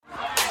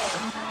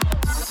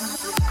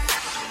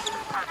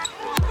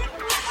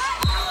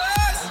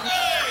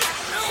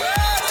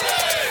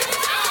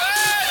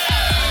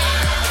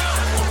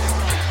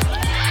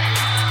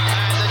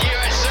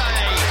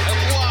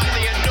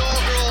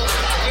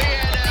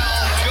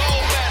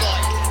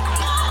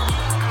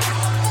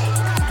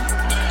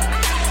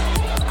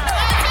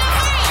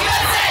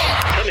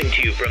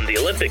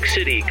Olympic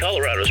City,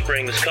 Colorado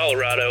Springs,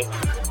 Colorado.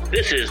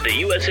 This is the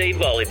USA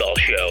Volleyball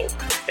Show,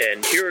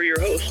 and here are your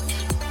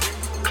hosts,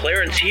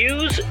 Clarence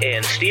Hughes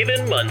and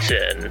Stephen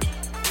Munson.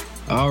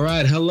 All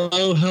right.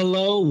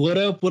 Hello. What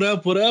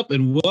up?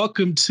 And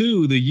welcome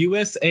to the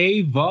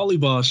USA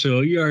Volleyball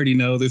Show. You already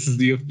know this is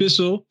the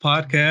official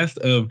podcast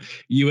of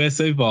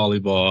USA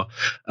Volleyball.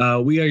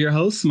 We are your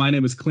hosts. My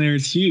name is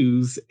Clarence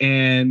Hughes,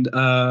 and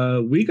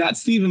we got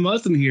Stephen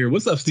Munson here.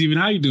 What's up, Stephen?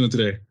 How are you doing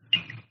today?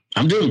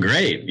 I'm doing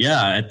great.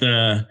 Yeah. At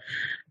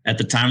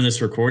the time of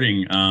this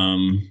recording,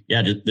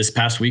 this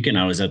past weekend,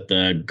 I was at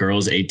the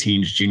Girls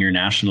 18s Junior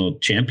National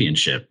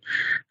Championship.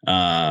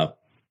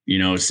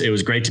 It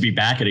was great to be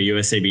back at a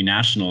USAB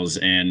Nationals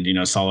and,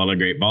 saw a lot of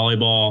great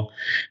volleyball,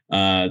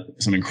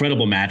 some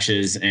incredible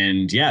matches.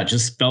 And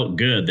just felt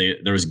good.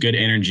 There was good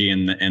energy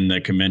in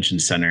the convention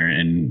center,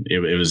 and it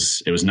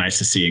was nice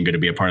to see and good to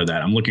be a part of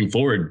that. I'm looking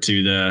forward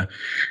to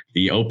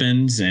the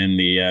Opens and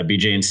the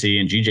BJNC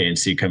and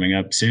GJNC coming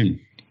up soon.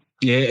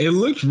 Yeah, it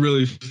looked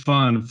really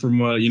fun from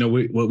what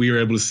we were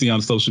able to see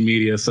on social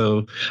media.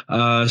 So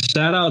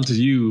shout out to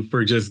you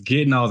for just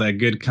getting all that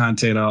good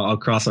content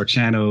across our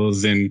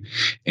channels and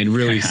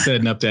really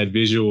setting up that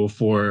visual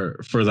for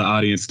the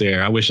audience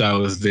there. I wish I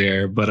was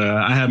there, but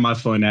I had my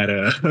fun at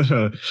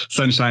a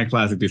Sunshine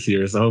Classic this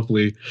year. So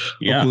hopefully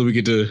we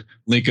get to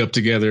link up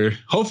together.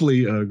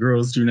 Hopefully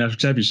Girls Junior National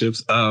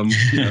Championships.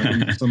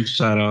 Some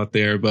shout out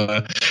there,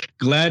 but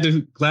glad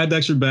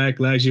that you're back.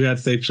 Glad you had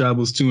safe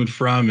travels to and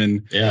from,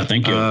 and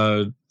thank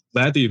you.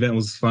 Glad the event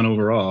was fun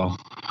overall.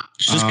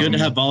 It's just good to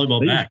have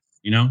volleyball back.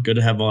 Good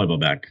to have volleyball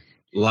back.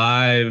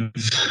 Live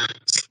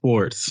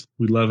sports.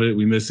 We love it.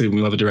 We miss it.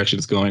 We love the direction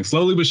it's going.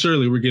 Slowly but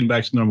surely, we're getting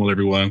back to normal,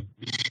 everyone.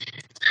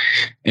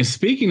 And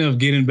speaking of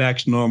getting back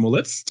to normal,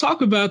 let's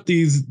talk about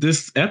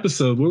this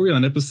episode. Where are we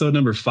on? Episode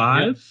number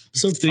 5? Yeah,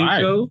 episode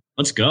 5.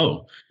 Let's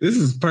go. This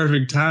is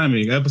perfect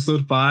timing.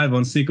 Episode 5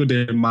 on Cinco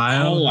de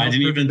Mayo. Oh, I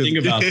didn't even think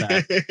about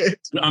that.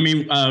 I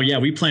mean,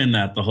 we planned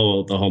that the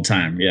whole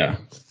time. Yeah.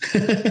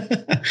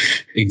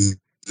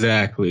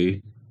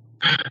 Exactly.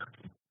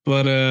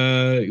 But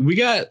we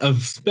got a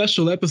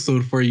special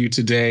episode for you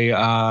today.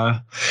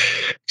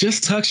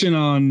 Just touching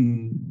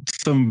on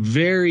some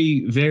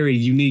very, very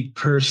unique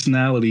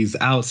personalities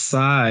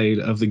outside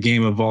of the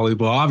game of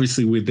volleyball,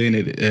 obviously within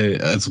it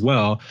as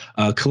well.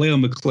 Kaleo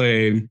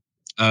Maclay,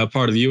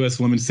 part of the U.S.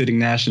 Women's Sitting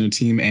National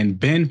Team, and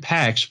Ben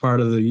Patch,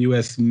 part of the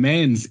U.S.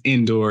 Men's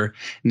Indoor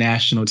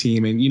National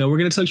Team. And, we're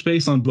going to touch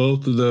base on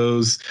both of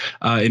those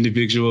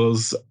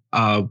individuals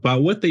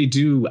about what they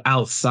do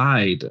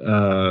outside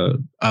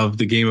of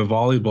the game of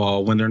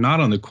volleyball when they're not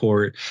on the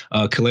court.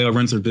 Kaleo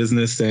runs her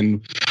business,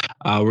 and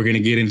we're going to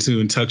get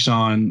into and touch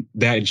on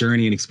that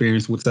journey and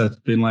experience, what that's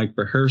been like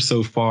for her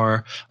so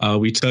far.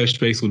 We touched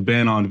base with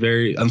Ben on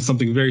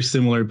something very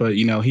similar, but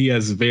he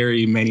has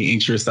very many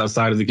interests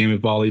outside of the game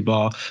of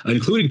volleyball,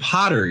 including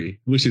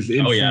pottery, which is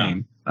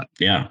insane. Oh,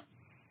 yeah.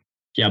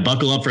 Yeah,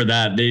 buckle up for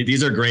that.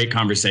 These are great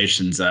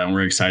conversations, and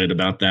we're excited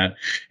about that.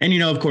 And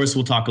of course,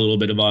 we'll talk a little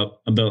bit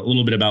about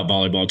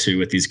volleyball too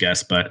with these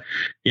guests. But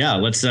yeah,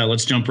 let's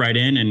jump right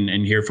in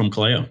and hear from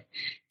Kaleo.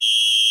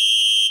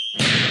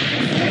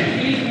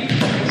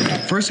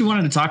 First, we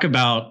wanted to talk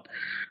about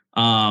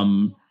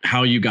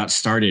how you got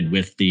started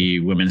with the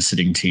women's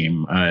sitting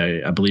team.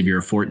 I believe you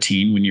were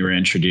 14 when you were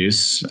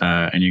introduced,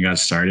 and you got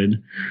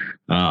started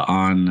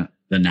on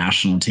the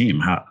national team.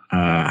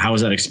 How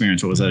was that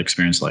experience? What was that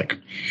experience like?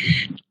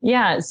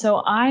 Yeah,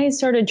 so I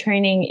started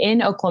training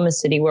in Oklahoma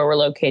City, where we're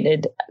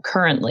located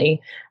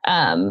currently,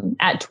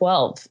 at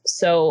 12.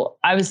 So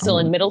I was still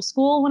in middle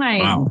school when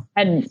I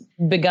had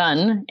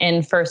begun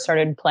and first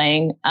started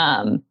playing.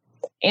 And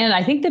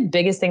I think the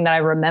biggest thing that I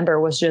remember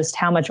was just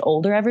how much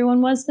older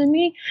everyone was than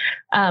me,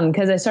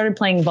 because I started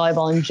playing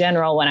volleyball in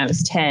general when I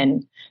was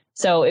 10.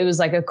 So it was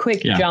like a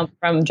quick jump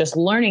from just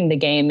learning the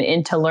game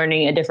into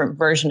learning a different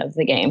version of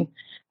the game.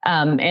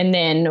 And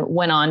then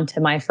went on to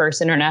my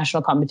first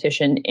international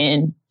competition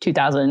in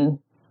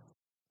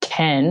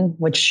 2010,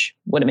 which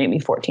would have made me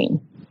 14.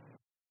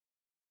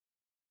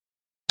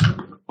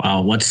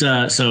 Wow.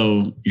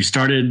 So you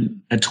started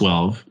at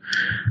 12,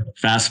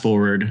 fast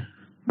forward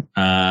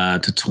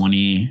to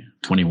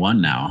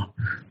 2021 now,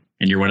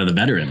 and you're one of the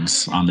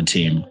veterans on the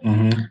team.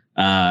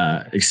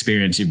 Mm-hmm.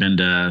 Experience, you've been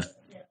to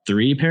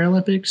 3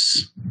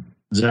 Paralympics.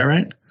 Is that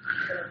right?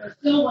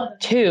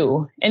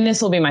 2, and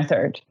this will be my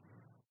 3rd.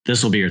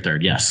 This will be your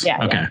 3rd. Yes.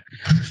 Yeah. Okay. Yeah.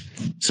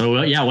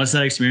 So what's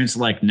that experience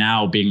like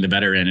now, being the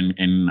veteran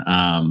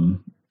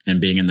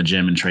and being in the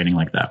gym and training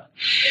like that?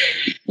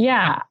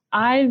 Yeah,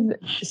 I've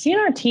seen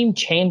our team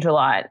change a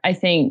lot, I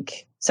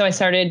think. So I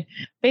started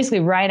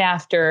basically right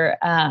after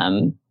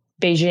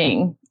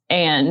Beijing,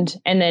 and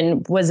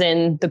then was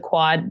in the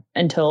quad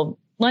until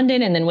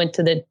London, and then went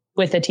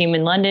with the team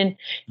in London,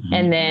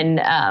 and then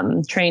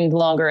trained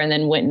longer, and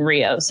then went in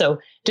Rio. So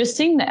just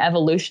seeing the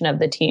evolution of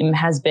the team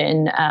has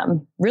been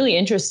really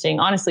interesting.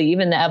 Honestly,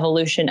 even the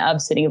evolution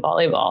of city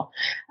volleyball.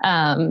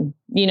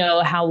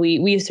 How we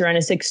used to run a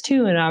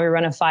 6-2 and now we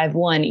run a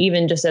 5-1,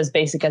 even just as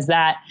basic as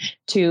that,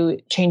 to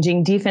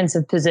changing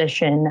defensive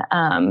position.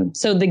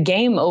 So the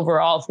game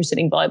overall for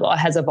sitting volleyball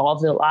has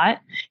evolved a lot.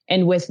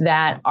 And with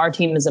that, our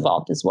team has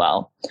evolved as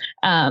well.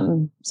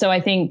 So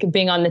I think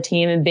being on the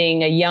team and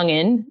being a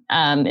youngin'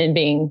 and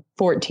being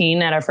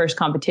 14 at our first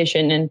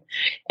competition and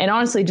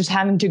honestly just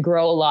having to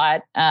grow a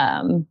lot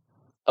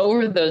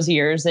over those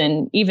years,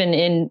 and even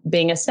in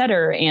being a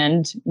setter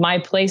and my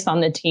place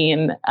on the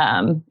team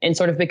and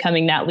sort of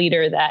becoming that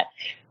leader that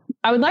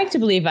I would like to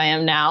believe I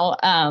am now.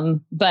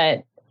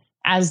 But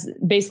as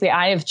basically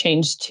I have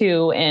changed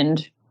too.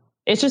 And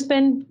it's just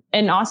been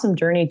an awesome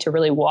journey to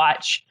really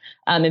watch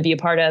and be a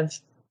part of.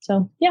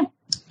 So, yeah.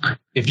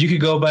 If you could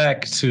go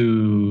back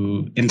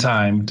in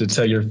time to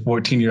tell your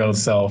 14-year-old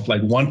self,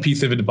 like one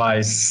piece of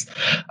advice,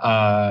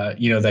 that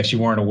you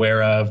weren't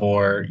aware of,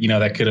 or,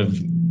 that could have,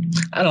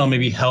 I don't know,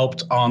 maybe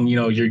helped on,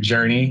 your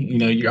journey,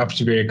 you're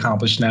obviously very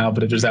accomplished now,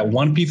 but if there's that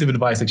one piece of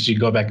advice that you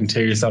could go back and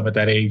tell yourself at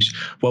that age,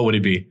 what would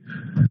it be?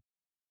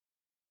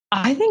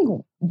 I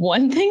think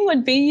one thing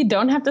would be you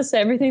don't have to say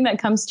everything that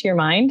comes to your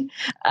mind.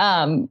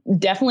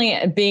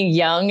 Definitely being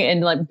young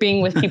and like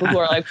being with people who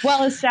are like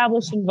well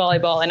established in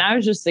volleyball. And I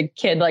was just a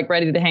kid like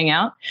ready to hang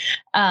out.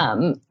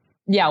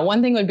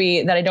 One thing would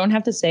be that I don't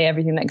have to say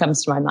everything that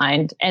comes to my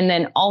mind. And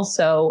then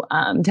also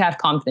to have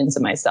confidence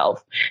in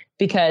myself,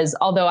 because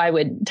although I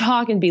would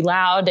talk and be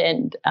loud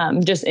and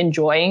just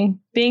enjoying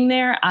being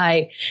there,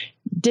 I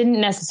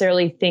didn't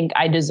necessarily think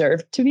I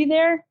deserved to be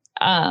there.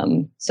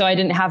 So I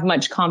didn't have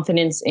much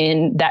confidence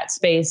in that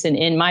space and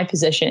in my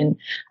position.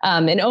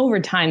 And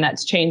over time,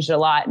 that's changed a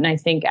lot. And I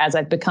think as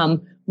I've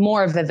become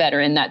more of a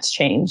veteran, that's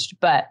changed.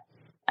 But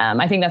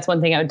I think that's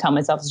one thing I would tell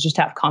myself is just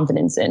have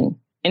confidence in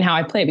how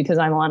I play, because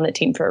I'm on the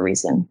team for a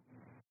reason.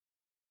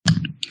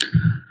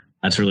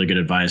 That's really good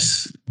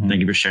advice.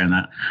 Thank you for sharing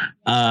that.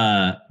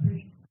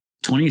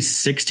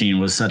 2016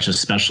 was such a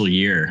special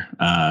year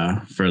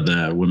for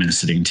the women's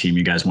sitting team.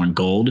 You guys won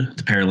gold at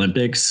the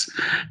Paralympics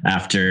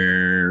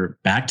after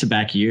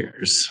back-to-back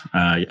years,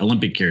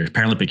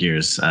 Paralympic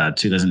years,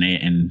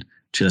 2008 and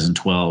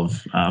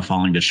 2012,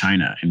 falling to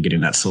China and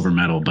getting that silver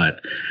medal.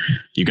 But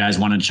you guys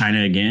wanted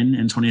China again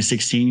in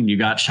 2016. You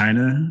got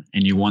China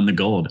and you won the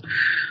gold.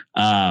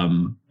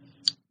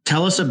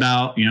 Tell us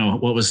about,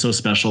 what was so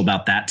special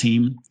about that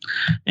team.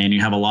 And you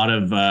have a lot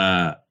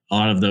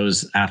of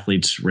those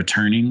athletes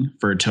returning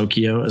for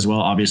Tokyo as well.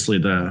 Obviously,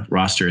 the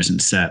roster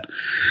isn't set.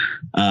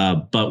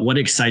 But what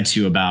excites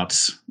you about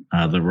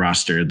the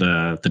roster,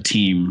 the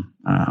team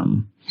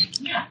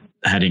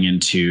heading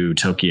into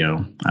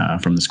Tokyo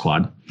from this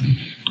quad?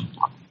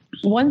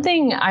 One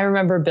thing I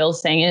remember Bill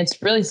saying, and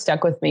it's really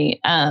stuck with me,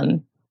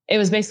 it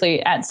was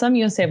basically at some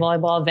USA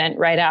Volleyball event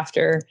right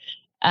after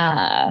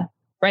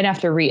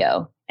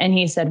Rio. And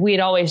he said,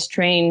 we'd always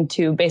trained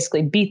to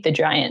basically beat the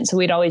giant. So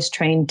we'd always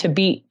trained to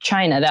beat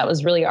China. That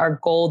was really our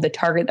goal. The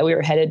target that we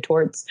were headed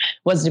towards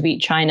was to beat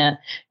China.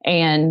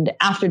 And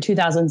after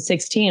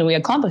 2016, we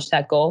accomplished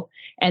that goal.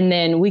 And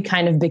then we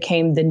kind of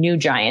became the new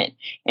giant.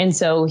 And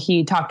so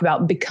he talked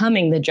about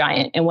becoming the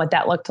giant and what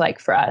that looked like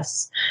for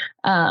us.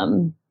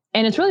 And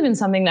it's really been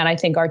something that I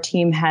think our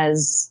team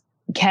has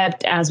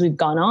kept as we've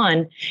gone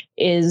on,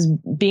 is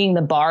being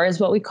the bar is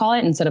what we call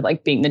it, instead of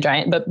like being the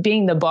giant, but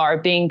being the bar,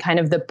 being kind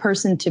of the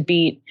person to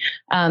beat,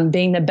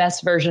 being the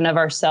best version of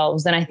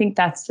ourselves. And I think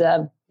that's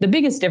the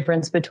biggest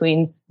difference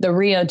between the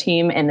Rio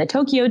team and the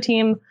Tokyo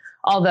team.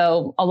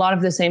 Although a lot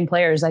of the same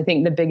players, I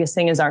think the biggest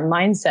thing is our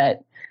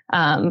mindset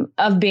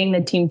of being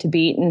the team to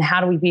beat, and how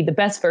do we be the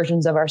best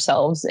versions of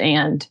ourselves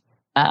and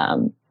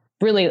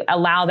really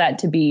allow that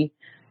to be,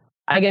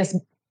 I guess,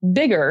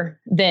 bigger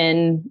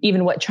than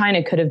even what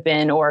China could have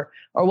been or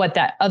what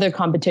that other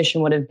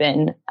competition would have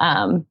been.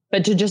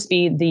 But to just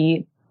be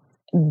the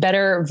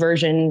best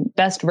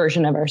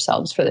version of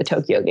ourselves for the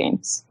Tokyo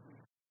Games.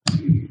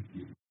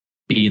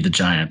 Be the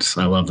Giants.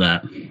 I love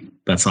that.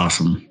 That's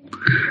awesome.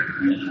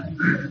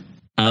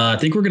 I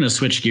think we're going to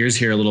switch gears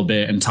here a little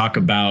bit and talk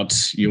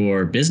about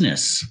your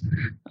business.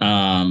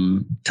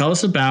 Tell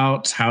us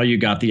about how you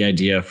got the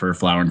idea for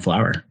Flower and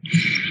Flower.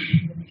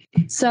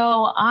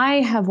 So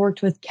I have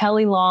worked with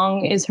Kelly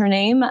Long is her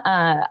name.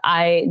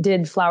 I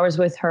did flowers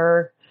with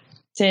her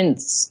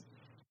since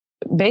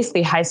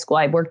basically high school.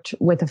 I worked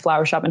with a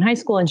flower shop in high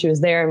school and she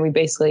was there, and we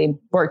basically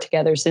worked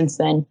together since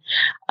then.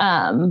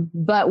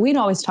 But we'd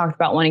always talked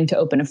about wanting to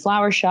open a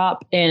flower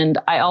shop. And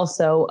I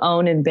also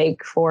own and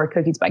bake for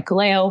Cookies by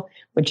Kaleo,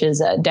 which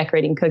is a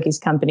decorating cookies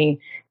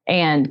company.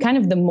 And kind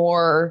of the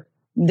more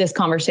this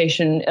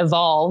conversation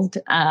evolved,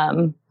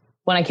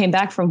 when I came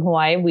back from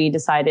Hawaii, we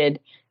decided,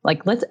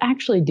 like, let's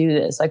actually do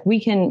this. Like, we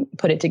can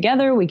put it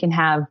together. We can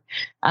have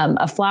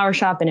a flower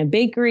shop and a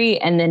bakery.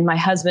 And then my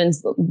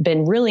husband's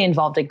been really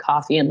involved in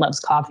coffee and loves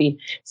coffee.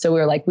 So we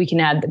were like, we can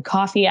add the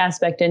coffee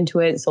aspect into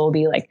it. So it'll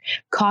be like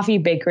coffee,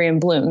 bakery, and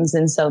blooms.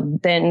 And so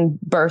then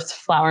birthed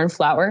Flower and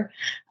Flower.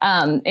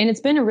 And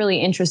it's been a really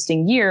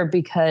interesting year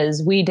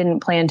because we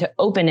didn't plan to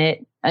open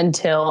it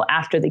until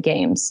after the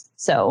games.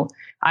 So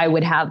I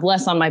would have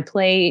less on my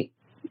plate,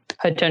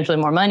 potentially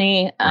more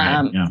money.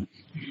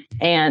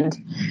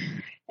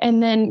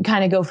 And then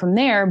kind of go from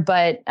there.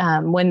 But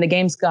when the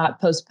games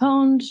got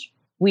postponed,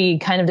 we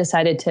kind of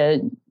decided to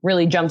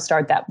really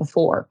jumpstart that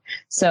before.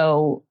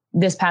 So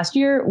this past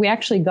year, we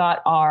actually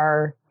got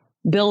our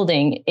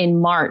building in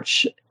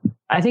March.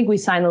 I think we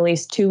signed the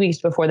lease 2 weeks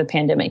before the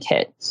pandemic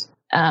hit.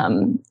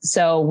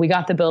 So we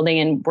got the building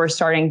and we're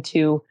starting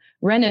to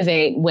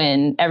renovate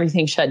when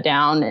everything shut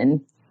down.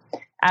 And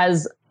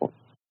as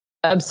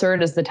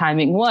absurd as the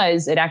timing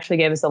was, it actually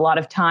gave us a lot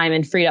of time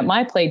and freed up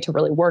my plate to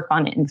really work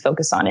on it and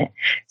focus on it.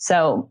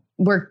 So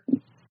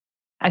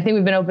I think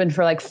we've been open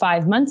for like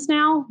 5 months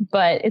now,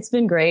 but it's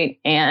been great.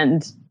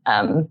 And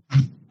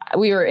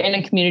we were in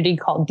a community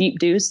called Deep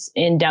Deuce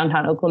in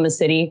downtown Oklahoma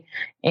City.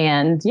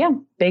 And yeah,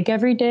 bake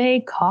every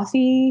day,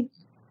 coffee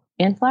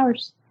and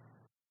flowers.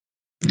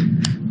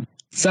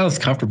 Sounds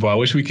comfortable. I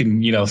wish we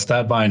can,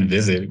 stop by and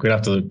visit. We'd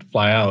have to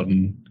fly out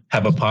and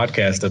have a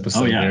podcast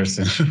episode there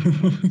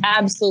soon.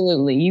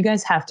 Absolutely. You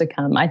guys have to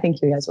come. I think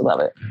you guys would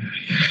love it.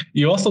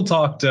 You also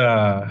talked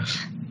about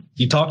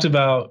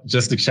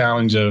just the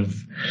challenge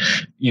of,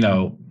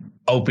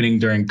 opening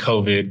during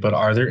COVID, but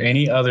are there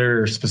any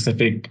other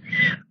specific,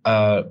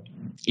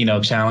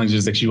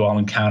 challenges that you all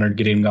encountered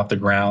getting off the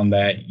ground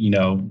that,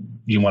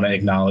 you want to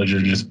acknowledge or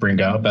just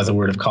bring up as a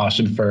word of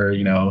caution for,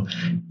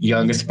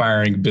 young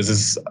aspiring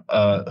business,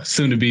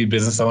 soon to be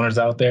business owners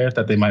out there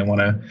that they might want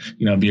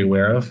to, be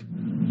aware of?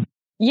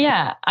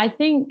 Yeah,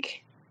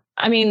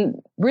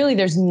 really,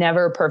 there's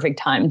never a perfect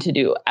time to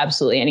do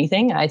absolutely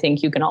anything. I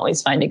think you can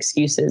always find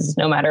excuses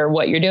no matter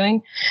what you're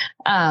doing.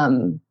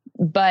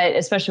 But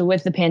especially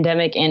with the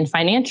pandemic and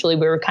financially,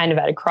 we were kind of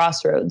at a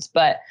crossroads.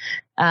 But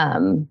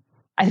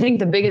I think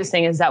the biggest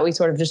thing is that we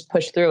sort of just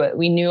pushed through it.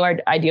 We knew our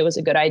idea was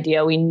a good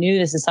idea. We knew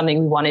this is something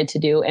we wanted to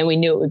do, and we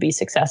knew it would be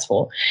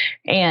successful.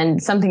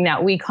 And something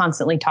that we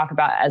constantly talk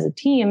about as a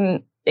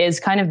team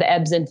is kind of the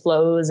ebbs and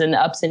flows and the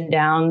ups and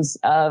downs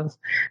of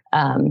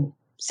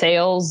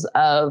sales,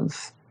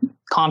 of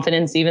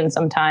confidence, even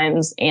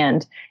sometimes,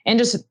 and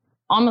just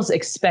almost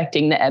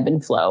expecting the ebb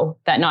and flow,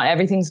 that not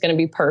everything's going to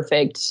be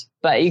perfect,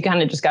 but you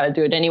kind of just got to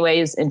do it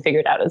anyways and figure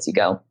it out as you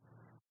go.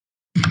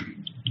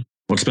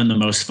 What's been the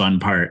most fun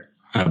part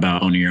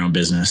about owning your own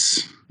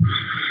business?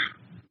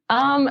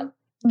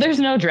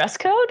 There's no dress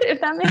code, if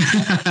that makes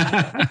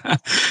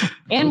sense.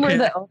 And we're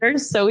the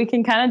owners, so we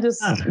can kind of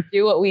just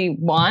do what we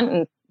want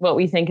and what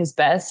we think is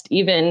best.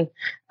 Even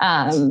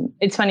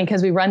it's funny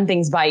because we run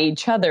things by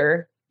each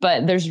other,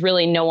 but there's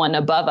really no one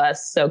above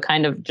us. So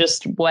kind of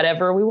just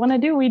whatever we want to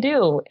do, we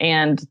do.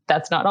 And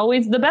that's not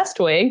always the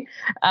best way.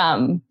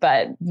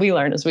 But we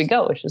learn as we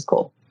go, which is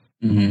cool.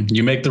 Mm-hmm.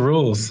 You make the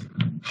rules.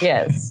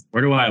 Yes.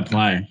 Where do I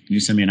apply? Can you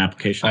send me an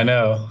application? I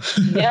know.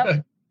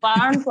 Yep.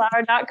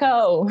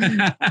 flowerandflower.co.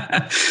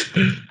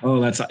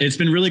 It's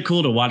been really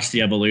cool to watch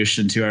the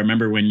evolution too. I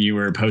remember when you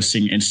were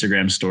posting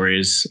Instagram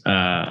stories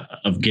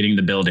of getting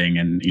the building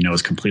and, it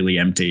was completely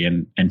empty,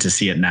 and to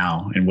see it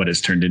now and what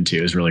it's turned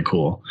into is really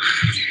cool.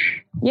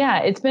 Yeah,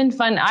 it's been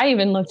fun. I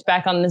even looked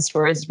back on the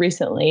stories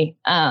recently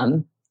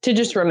to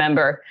just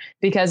remember,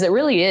 because it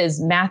really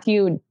is.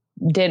 Matthew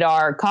did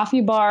our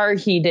coffee bar.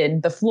 He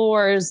did the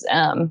floors.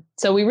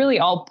 So we really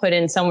all put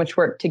in so much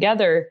work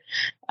together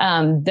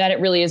that it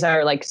really is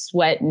our like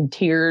sweat and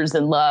tears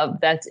and love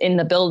that's in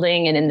the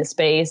building and in the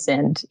space.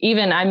 And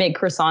even I make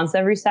croissants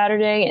every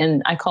Saturday,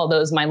 and I call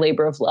those my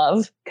labor of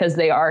love because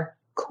they are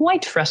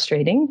quite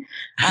frustrating,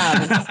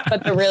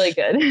 but they're really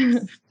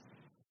good.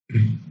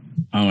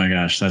 Oh my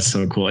gosh, that's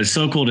so cool. It's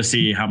so cool to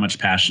see how much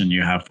passion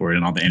you have for it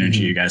and all the energy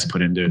you guys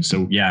put into it.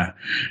 So yeah,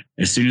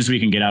 as soon as we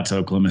can get out to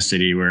Oklahoma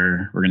City,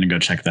 we're going to go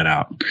check that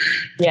out.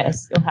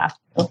 Yes, you'll have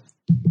to.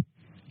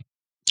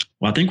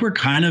 Well, I think we're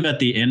kind of at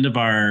the end of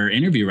our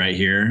interview right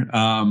here.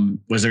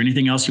 Was there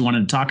anything else you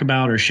wanted to talk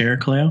about or share,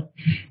 Kaleo?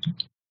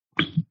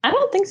 I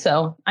don't think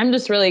so. I'm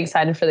just really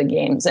excited for the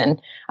games,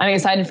 and I'm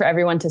excited for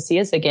everyone to see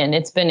us again.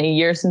 It's been a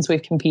year since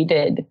we've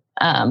competed,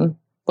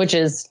 which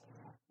is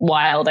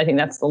wild. I think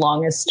that's the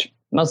longest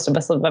most of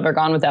us have ever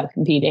gone without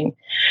competing.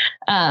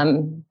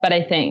 But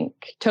I think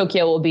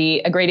Tokyo will be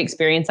a great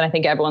experience. And I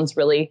think everyone's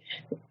really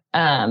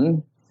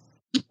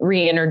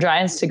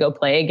re-energized to go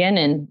play again.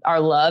 And our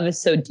love is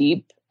so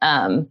deep.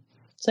 So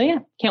yeah,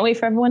 can't wait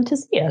for everyone to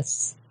see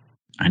us.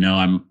 I know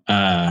I'm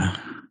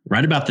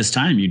right about this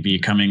time. You'd be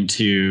coming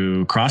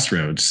to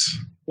Crossroads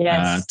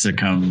to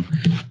come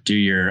do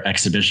your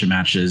exhibition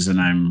matches.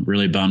 And I'm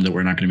really bummed that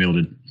we're not going to be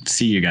able to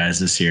see you guys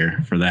this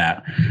year for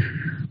that.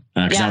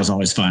 Because that was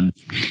always fun.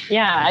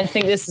 Yeah, I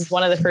think this is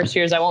one of the first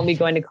years I won't be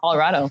going to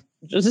Colorado,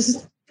 which is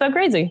just so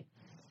crazy.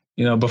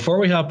 before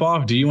we hop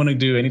off, do you want to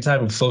do any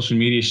type of social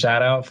media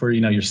shout out for,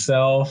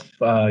 yourself,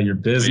 your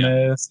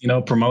business,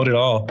 promote it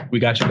all. We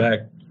got your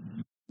back.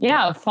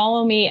 Yeah.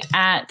 Follow me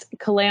at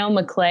Kaleo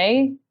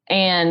Maclay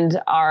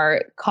and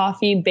our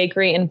coffee,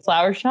 bakery, and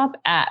flower shop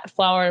at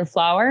Flower and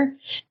Flower.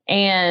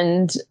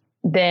 And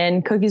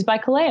then Cookies by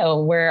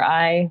Kaleo, where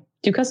I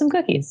do custom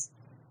cookies.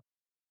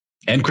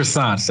 And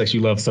croissants that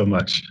you love so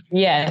much.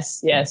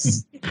 Yes.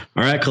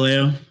 All right,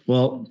 Kaleo.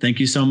 Well, thank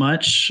you so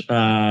much.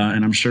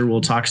 And I'm sure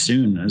we'll talk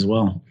soon as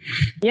well.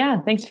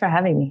 Yeah. Thanks for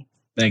having me.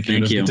 Thank you.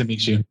 Thank you. Good to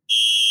meet you.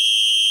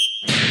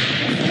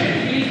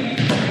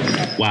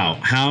 Wow.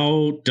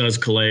 How does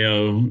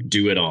Kaleo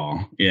do it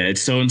all? Yeah,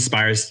 it's so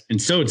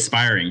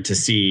inspiring to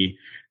see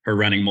her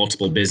running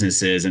multiple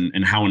businesses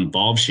and how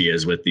involved she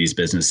is with these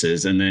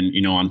businesses. And then,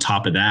 on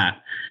top of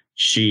that,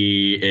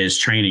 she is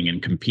training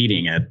and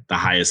competing at the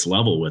highest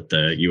level with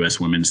the U.S.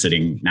 women's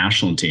sitting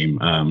national team.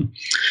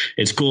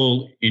 It's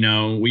cool.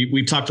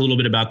 We've talked a little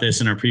bit about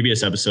this in our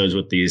previous episodes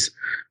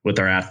with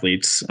our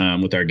athletes,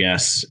 with our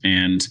guests,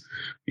 and,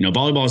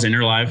 volleyball is in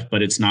her life,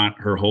 but it's not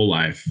her whole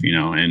life,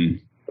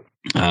 and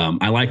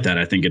I like that.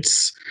 I think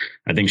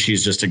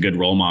she's just a good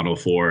role model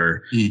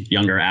for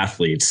younger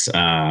athletes,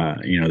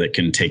 that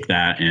can take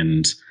that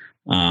and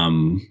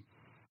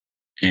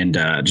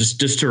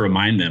just to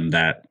remind them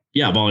that,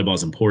 yeah, volleyball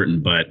is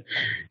important, but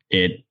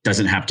it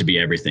doesn't have to be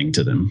everything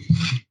to them.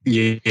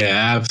 Yeah,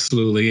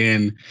 absolutely.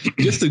 And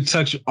just to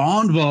touch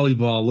on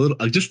volleyball a little,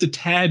 just a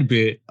tad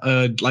bit,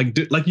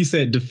 like you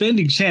said,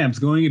 defending champs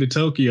going into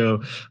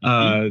Tokyo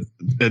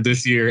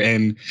this year.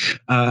 And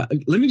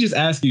let me just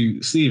ask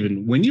you,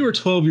 Stephen, when you were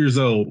 12 years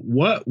old,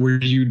 what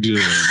were you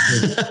doing?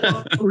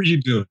 What were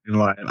you doing in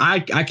life? I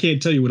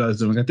can't tell you what I was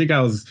doing. I think I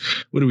was,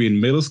 what are we,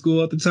 in middle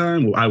school at the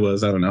time? Well, I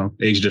don't know,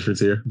 age difference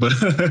here, but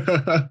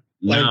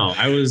no,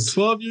 I was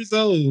 12 years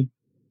old.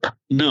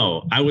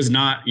 No, I was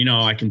not.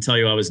 I can tell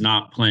you I was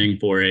not playing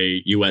for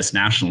a U.S.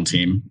 national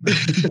team.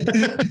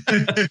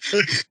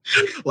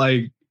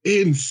 Like,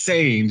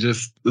 insane.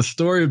 Just the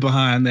story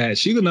behind that.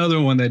 She's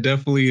another one that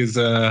definitely is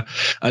a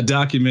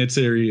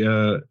documentary.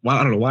 Well,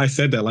 I don't know why I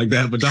said that like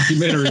that, but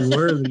documentary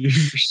worthy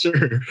for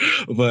sure.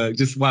 But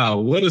just, wow,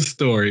 what a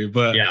story.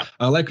 But yeah,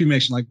 like we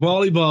mentioned, like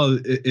volleyball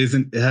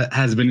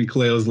has been in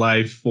Kaleo's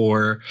life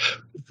for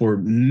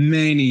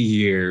many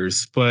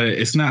years, but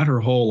it's not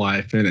her whole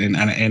life. And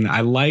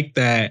I like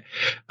that,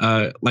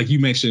 like you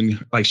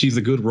mentioned, like she's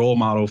a good role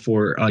model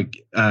for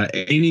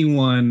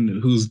anyone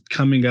who's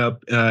coming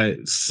up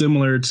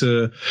similar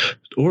to,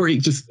 or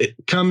just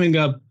coming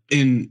up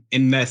in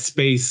that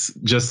space,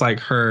 just like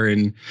her,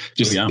 and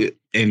just,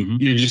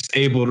 and you're just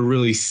able to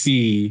really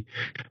see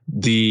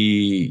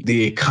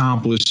the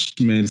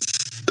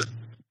accomplishments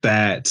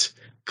that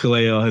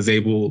Kaleo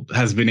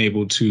has been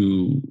able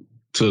to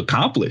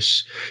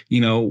accomplish,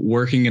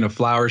 working in a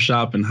flower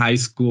shop in high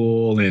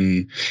school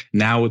and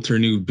now with her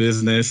new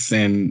business.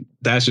 And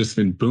that's just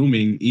been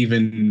booming,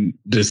 even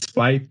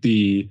despite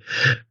the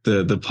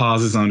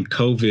pauses on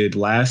COVID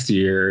last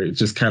year,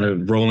 just kind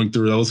of rolling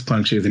through those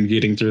punches and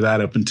getting through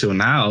that up until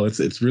now.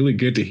 It's really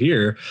good to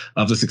hear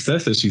of the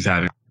success that she's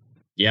having.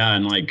 Yeah.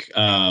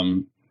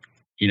 And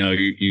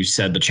you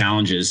said the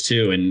challenges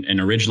too. And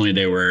originally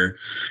they were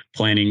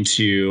planning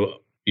to,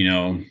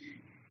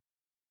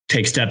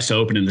 take steps to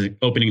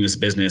opening this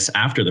business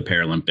after the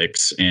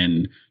Paralympics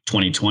in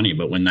 2020.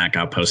 But when that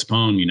got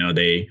postponed,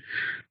 they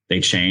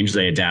changed,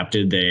 they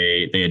adapted,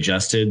 they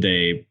adjusted,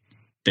 they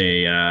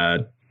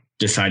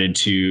decided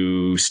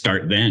to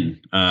start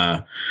then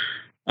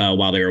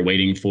while they were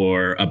waiting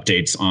for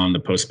updates on the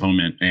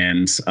postponement.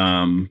 And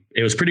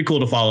it was pretty cool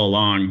to follow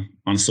along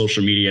on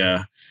social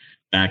media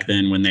back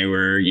then when they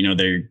were,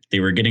 they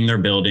were getting their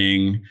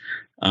building.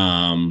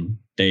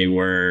 They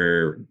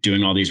were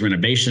doing all these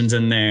renovations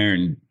in there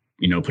and,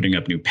 putting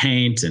up new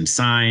paint and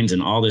signs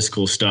and all this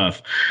cool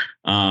stuff.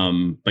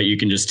 But you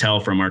can just tell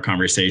from our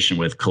conversation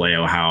with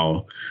Kaleo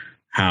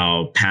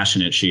how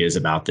passionate she is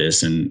about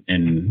this. And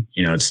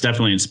it's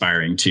definitely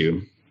inspiring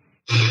too.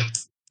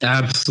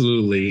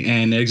 Absolutely.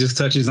 And it just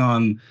touches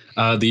on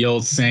the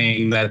old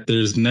saying that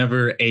there's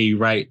never a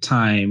right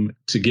time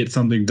to get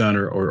something done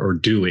or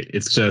do it.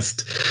 It's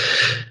just,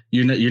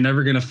 you're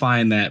never going to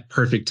find that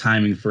perfect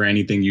timing for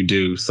anything you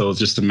do. So it's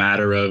just a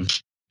matter of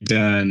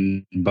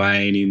done by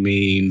any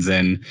means.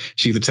 And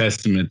she's a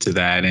testament to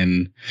that.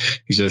 And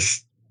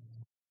just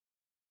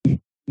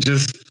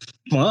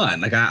fun.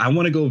 Like I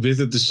want to go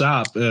visit the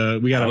shop.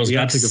 We got to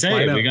take a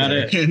flight out. We got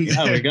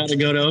to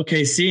go to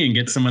OKC and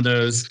get some of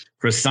those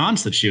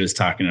croissants that she was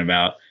talking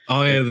about.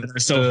 Oh yeah, they're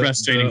so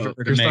frustrating for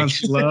her to make.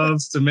 She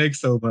loves to make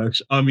so much.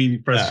 I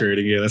mean,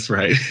 frustrating. Yeah, that's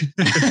right.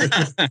 I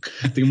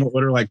think I'm gonna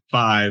order like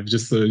 5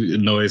 just so it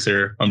annoys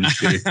her. I'm just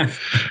kidding.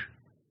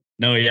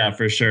 No, yeah,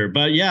 for sure.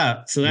 But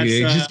yeah, so that's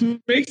it just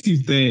makes you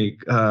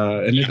think.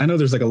 And I know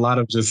there's like a lot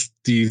of just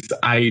these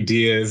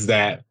ideas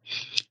that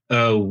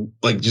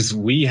like just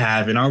we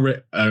have in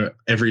our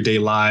everyday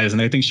lives.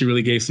 And I think she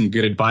really gave some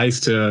good advice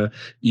to,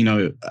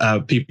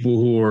 people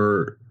who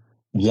are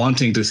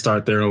wanting to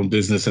start their own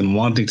business and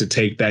wanting to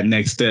take that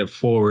next step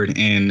forward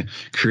and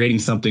creating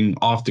something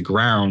off the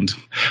ground,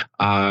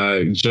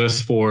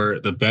 just for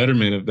the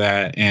betterment of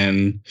that.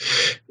 And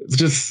it's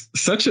just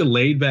such a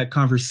laid back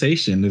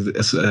conversation.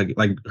 It's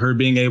like her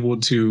being able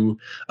to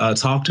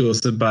talk to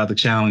us about the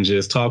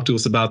challenges, talk to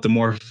us about the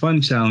more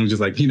fun challenges,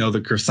 like,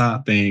 the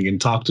croissant thing, and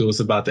talk to us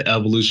about the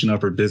evolution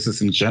of her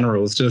business in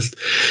general. It's just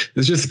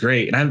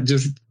great. And I'm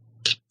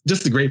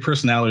just a great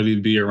personality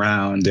to be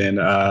around, and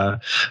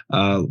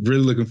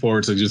really looking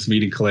forward to just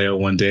meeting Kaleo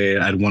one day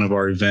at one of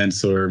our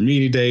events or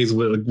media days,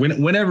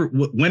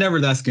 whenever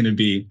that's going to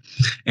be,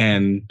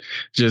 and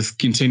just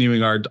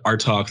continuing our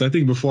talks. I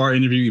think before our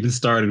interview even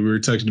started, we were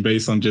touching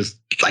base on just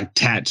like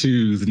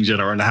tattoos in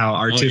general and how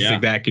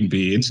artistic that can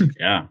be.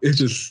 It's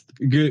just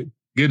good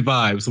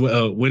vibes.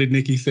 What did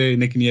Nikki say?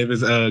 Nikki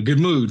Nieves, good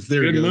moods.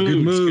 There we go.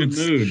 Good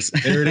moods.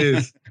 There it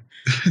is.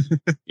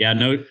 Yeah,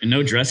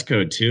 no dress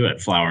code too at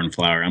Flower and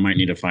Flower. I might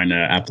need to get an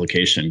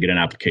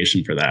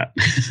application for that.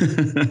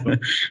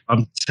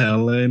 I'm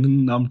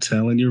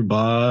telling your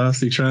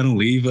boss, you're trying to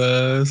leave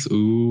us.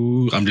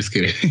 Ooh, I'm just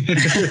kidding.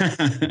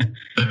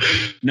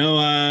 No,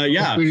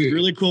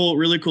 really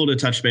cool to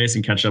touch base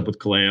and catch up with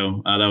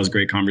Kaleo. That was a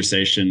great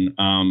conversation.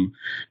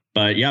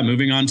 But yeah,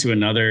 moving on to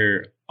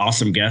another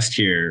awesome guest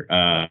here,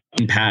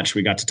 Patch.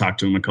 We got to talk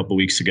to him a couple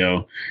weeks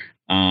ago.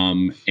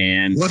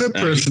 And what a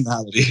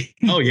personality.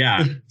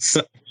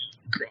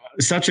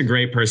 Such a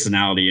great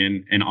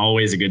personality, and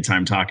always a good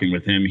time talking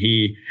with him.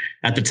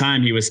 At the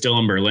time he was still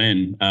in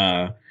Berlin,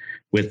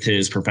 with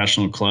his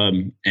professional club,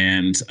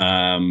 and,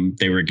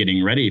 they were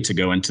getting ready to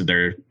go into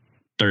their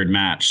third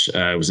match.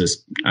 It was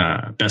this,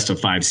 best of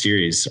 5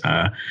 series,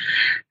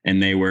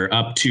 and they were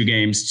up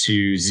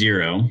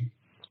 2-0.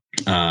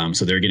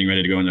 So they're getting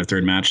ready to go in their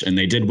third match, and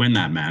they did win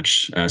that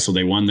match. So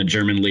they won the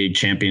German League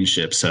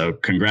Championship. So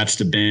congrats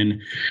to Ben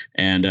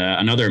and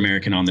another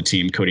American on the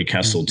team, Cody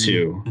Kessel,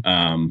 too.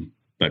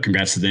 But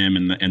congrats to them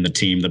and the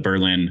team, the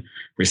Berlin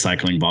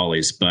Recycling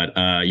Volleys. But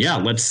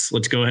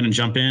let's go ahead and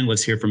jump in.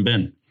 Let's hear from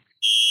Ben.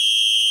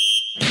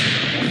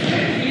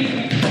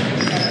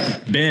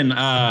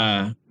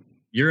 Ben,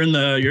 you're in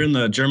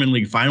the German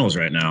League finals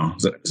right now.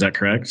 Is that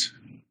correct?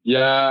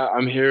 Yeah,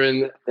 I'm here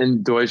in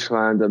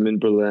Deutschland. I'm in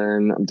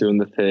Berlin. I'm doing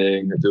the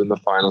thing. I'm doing the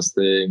finals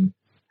thing.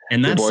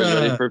 And that's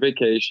ready for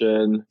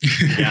vacation.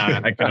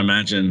 Yeah, I can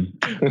imagine.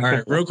 All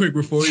right, real quick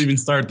before we even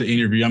start the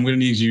interview, I'm going to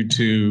need you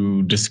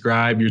to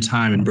describe your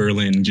time in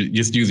Berlin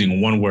just using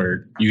one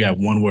word. You have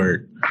one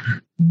word.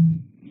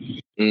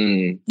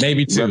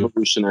 Maybe 2.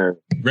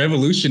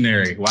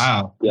 Revolutionary.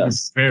 Wow.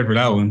 Yes. Prepared for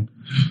that one.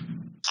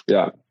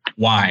 Yeah.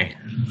 Why?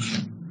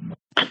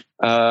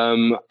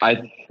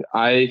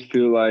 I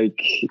feel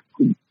like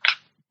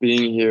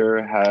being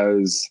here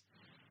has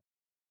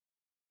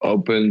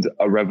opened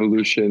a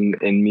revolution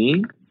in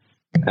me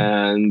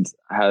and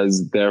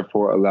has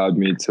therefore allowed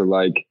me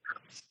to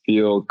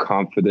feel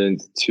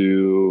confident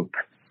to,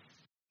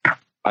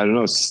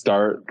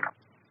 start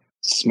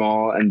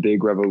small and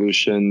big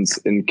revolutions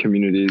in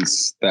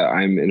communities that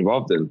I'm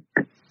involved in.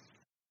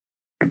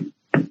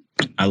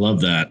 I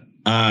love that.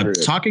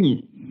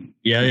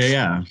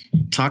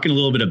 Talking a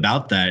little bit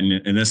about that,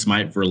 and this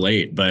might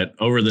relate, but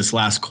over this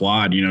last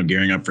quad,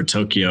 gearing up for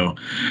Tokyo,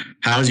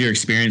 how's your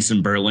experience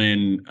in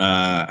Berlin?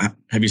 Have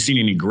you seen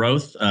any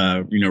growth,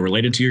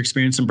 related to your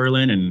experience in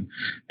Berlin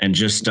and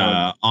just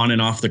on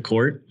and off the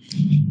court?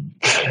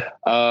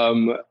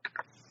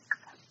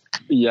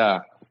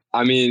 Yeah,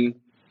 I mean,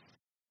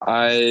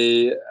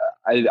 I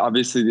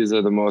obviously these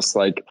are the most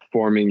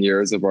forming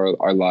years of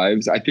our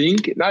lives. I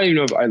think not even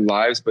of our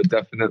lives, but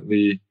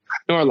definitely.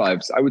 No, our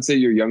lives. I would say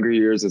your younger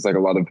years is a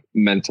lot of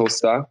mental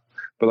stuff,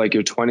 but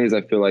your 20s,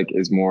 I feel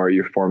is more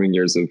your forming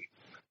years of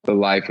the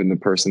life and the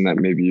person that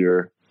maybe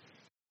you're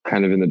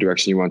kind of in the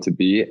direction you want to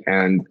be.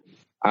 And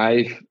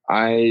I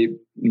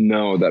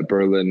know that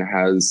Berlin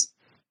has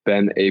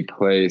been a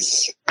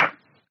place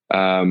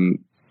that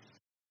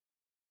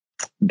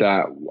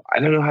I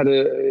don't know how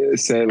to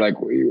say,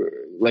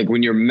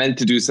 when you're meant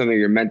to do something,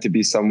 you're meant to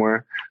be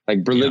somewhere.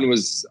 Berlin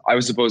I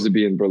was supposed to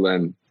be in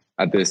Berlin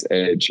at this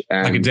age,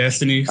 and like a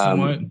destiny,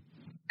 somewhat.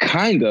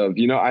 Kind of,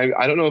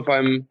 I don't know if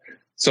I'm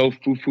so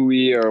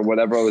foo-foo-y or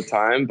whatever all the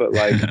time, but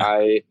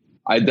I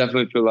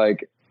definitely feel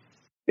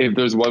if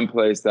there's one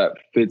place that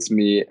fits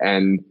me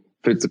and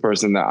fits the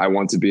person that I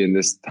want to be in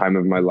this time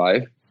of my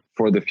life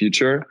for the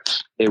future,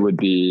 it would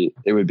be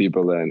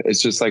Berlin.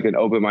 It's just an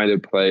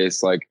open-minded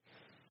place.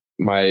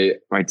 My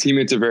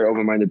teammates are very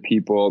open-minded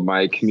people.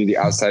 My community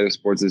outside of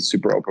sports is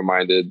super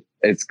open-minded.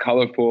 It's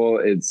colorful.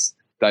 It's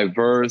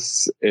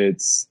diverse.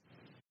 It's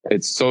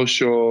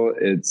social.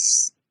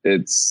 It's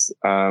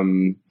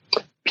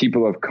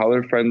people of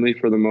color friendly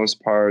for the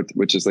most part,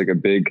 which is a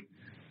big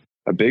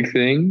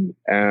thing.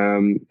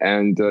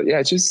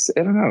 It's just,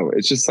 I don't know.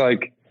 It's just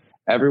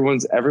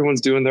everyone's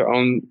doing their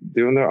own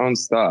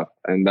stuff.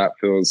 And that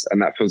feels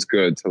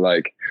good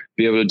to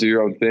be able to do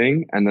your own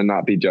thing and then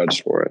not be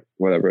judged for it,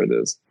 whatever it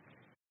is.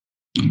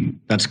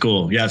 That's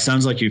cool. Yeah, it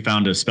sounds like you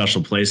found a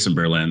special place in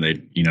Berlin.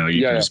 They, you can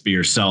just be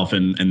yourself,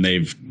 and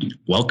they've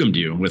welcomed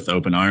you with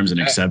open arms and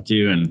accept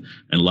you and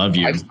love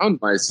you. I found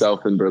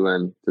myself in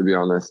Berlin, to be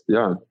honest.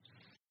 Yeah.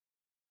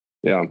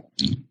 Yeah.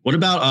 What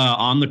about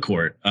on the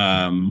court?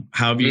 How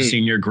have you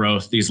seen your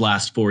growth these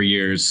last 4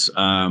 years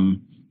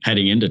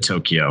heading into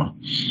Tokyo?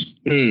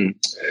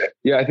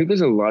 Yeah, I think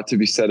there's a lot to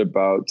be said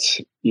about,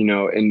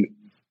 in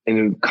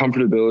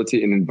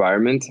comfortability and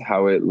environment,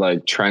 how it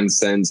like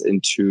transcends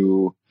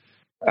into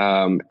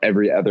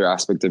every other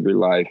aspect of your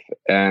life.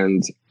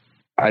 And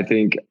I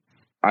think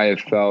I have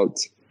felt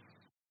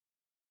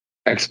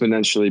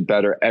exponentially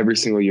better every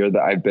single year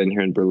that I've been here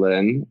in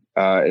Berlin,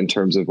 in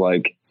terms of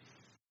like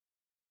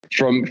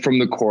from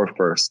the core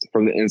first,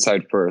 from the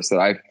inside first, that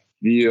I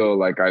feel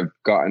like I've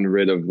gotten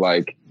rid of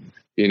like,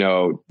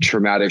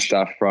 traumatic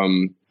stuff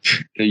from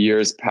the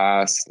years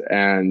past.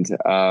 And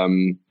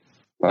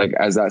like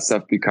as that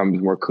stuff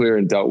becomes more clear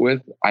and dealt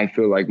with, I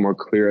feel like more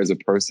clear as a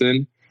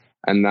person.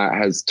 And that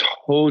has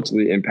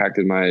totally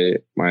impacted my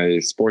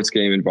sports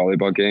game and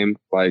volleyball game.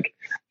 Like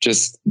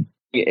just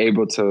being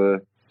able to,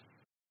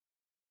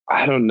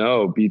 I don't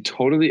know, be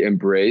totally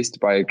embraced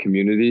by a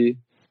community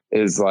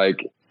is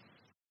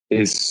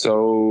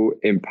so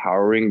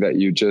empowering that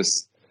you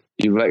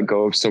let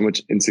go of so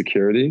much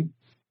insecurity.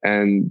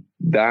 And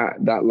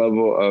that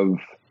level of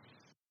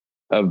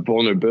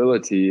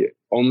vulnerability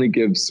only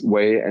gives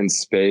way and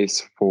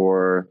space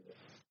for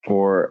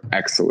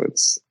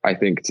excellence, I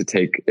think, to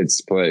take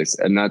its place.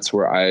 And that's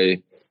where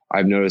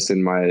I've noticed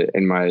in my,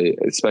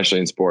 especially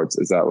in sports,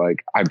 is that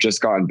like, I've just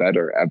gotten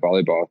better at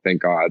volleyball.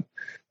 Thank God.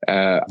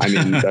 I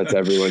mean, that's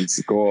everyone's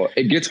goal.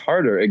 It gets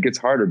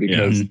harder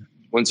because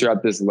once you're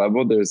at this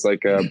level, there's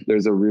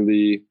a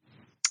really,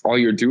 all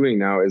you're doing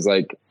now is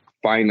like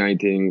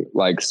finiting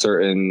like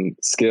certain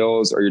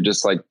skills, or you're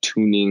just like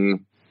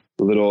tuning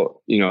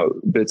little,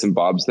 bits and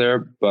bobs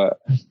there. But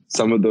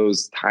some of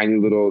those tiny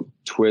little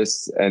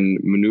twists and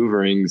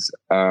maneuverings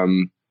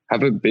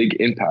have a big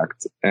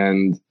impact.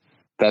 And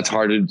that's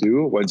hard to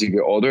do once you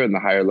get older and the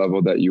higher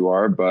level that you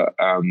are. But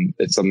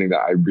it's something that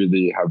I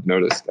really have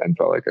noticed and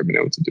felt like I've been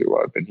able to do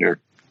while I've been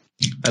here.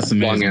 That's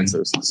amazing. Long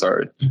answers.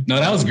 Sorry. No,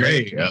 that was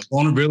great.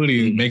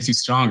 Vulnerability makes you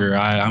stronger.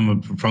 I'm a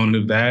proponent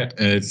of that.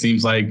 It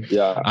seems like,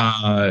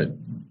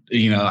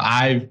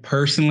 I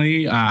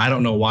personally, I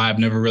don't know why I've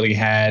never really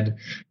had,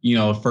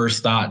 a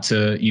first thought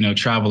to,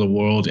 travel the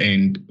world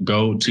and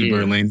go to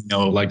Berlin,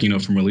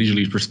 from a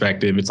leisurely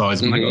perspective. It's always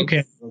been like,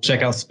 okay,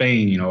 check out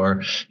Spain,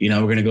 or, we're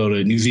going to go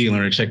to New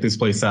Zealand or check this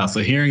place out.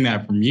 So hearing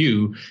that from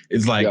you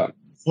is like,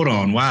 hold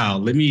on, wow,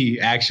 let me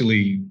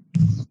actually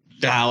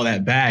dial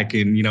that back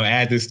and,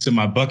 add this to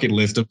my bucket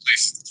list of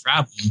places to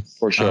travel.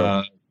 For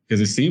sure. Because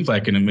it seems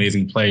like an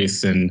amazing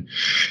place. And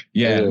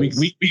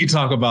we can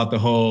talk about the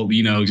whole,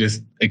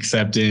 just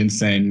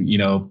acceptance and,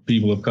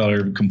 people of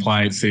color,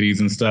 compliant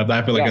cities and stuff.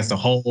 I feel like that's a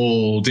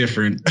whole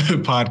different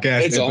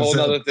podcast. It's a whole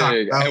other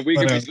thing. And we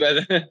could be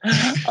spending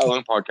a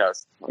long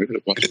podcast.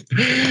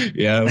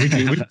 Yeah,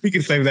 we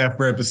can save that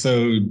for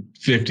episode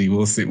 50.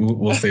 We'll see.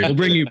 We'll see. We'll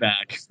bring you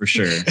back for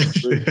sure.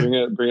 Bring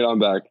it on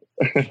back.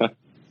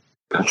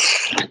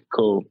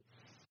 Cool.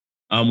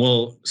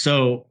 Well,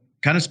 so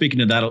kind of speaking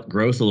to that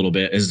growth a little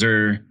bit, has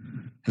there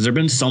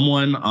been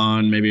someone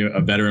on maybe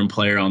a veteran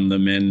player on the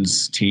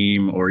men's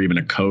team or even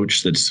a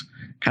coach that's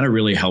kind of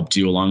really helped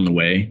you along the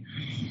way?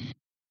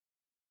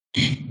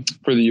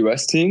 For the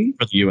U.S. team?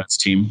 For the U.S.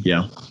 team,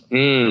 yeah.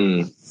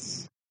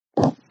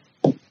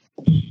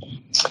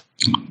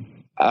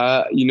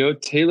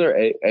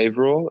 Taylor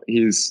Averill,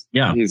 he's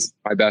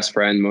my best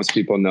friend. Most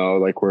people know,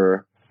 like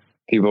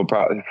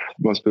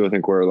most people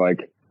think we're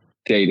like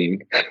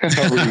dating,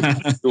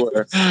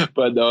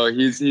 but no,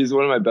 he's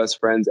one of my best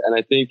friends. And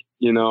I think,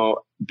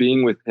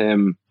 being with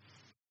him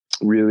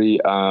really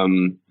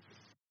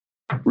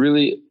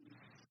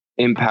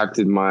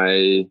impacted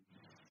my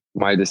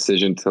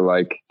decision to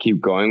like keep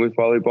going with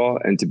volleyball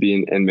and to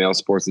be in male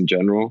sports in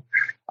general.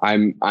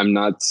 I'm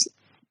not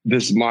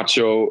this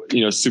macho,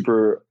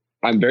 super,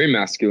 I'm very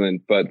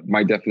masculine, but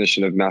my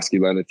definition of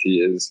masculinity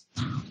is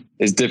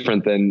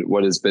different than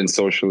what has been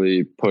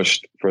socially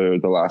pushed for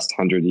the last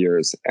 100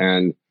 years.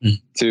 And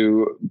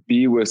to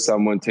be with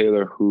someone,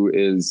 Taylor, who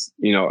is,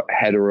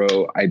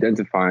 hetero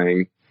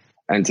identifying,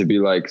 and to be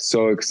like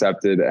so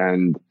accepted,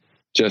 and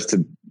just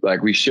to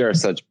like, we share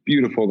such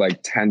beautiful,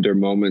 like tender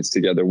moments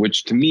together,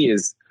 which to me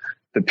is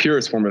the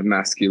purest form of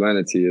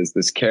masculinity, is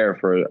this care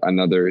for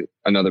another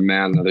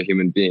man, another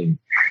human being.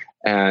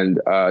 And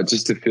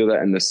just to feel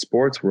that in the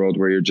sports world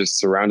where you're just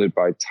surrounded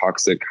by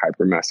toxic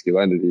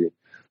hypermasculinity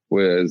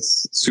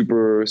was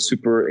super,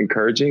 super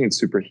encouraging and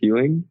super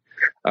healing,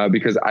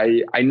 because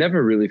I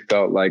never really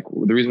felt like,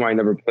 the reason why I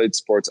never played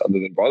sports other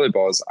than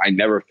volleyball is I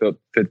never fit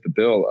the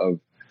bill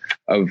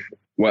of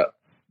what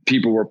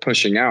people were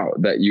pushing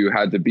out, that you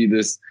had to be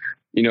this,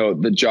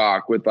 the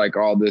jock with like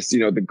all this,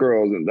 the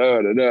girls and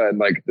and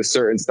like the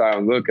certain style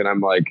and look. And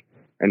I'm like,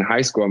 in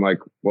high school, I'm like,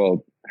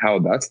 well, hell,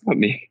 that's not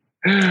me.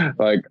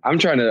 Like I'm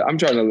trying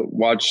to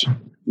watch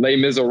Les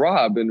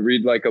Miserables and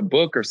read like a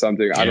book or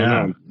something. I don't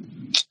know.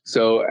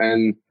 So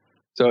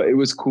it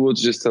was cool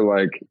just to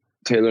like,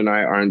 Taylor and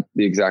I aren't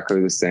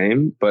exactly the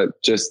same,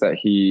 but just that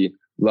he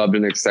loved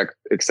and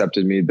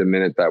accepted me the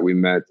minute that we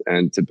met,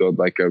 and to build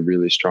like a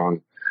really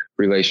strong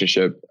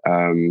relationship.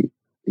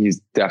 He's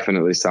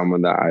definitely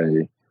someone that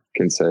I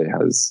can say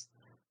has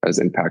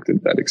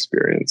impacted that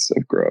experience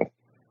of growth.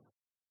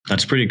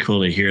 That's pretty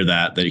cool to hear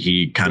that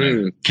he kind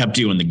of kept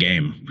you in the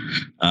game,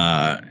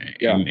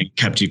 and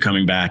kept you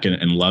coming back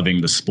and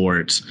loving the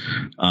sport.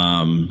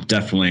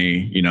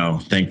 Definitely,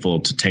 thankful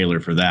to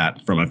Taylor for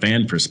that from a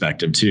fan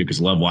perspective too,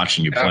 because I love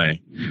watching you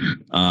play.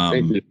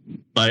 Thank you.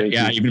 But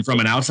even from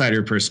an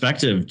outsider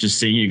perspective, just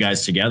seeing you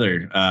guys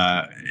together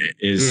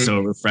is so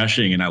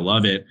refreshing, and I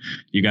love it.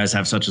 You guys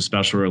have such a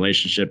special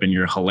relationship, and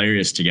you're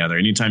hilarious together.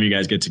 Anytime you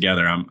guys get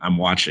together, I'm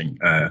watching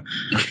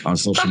on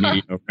social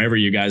media, wherever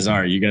you guys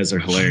are. You guys are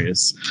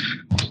hilarious.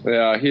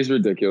 Yeah, he's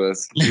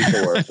ridiculous. He's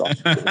the worst.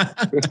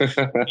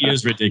 He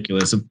is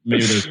ridiculous.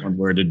 Maybe there's one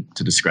word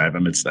to describe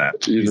him. It's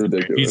that. He's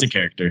ridiculous. He's a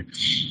character.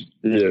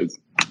 He is.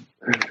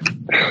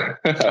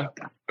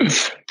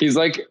 He's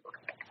like,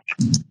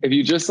 if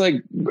you just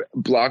like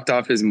blocked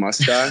off his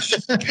mustache,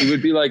 he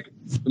would be like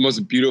the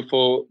most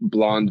beautiful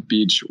blonde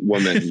beach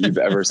woman you've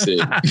ever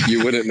seen.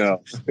 You wouldn't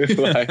know.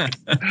 Like,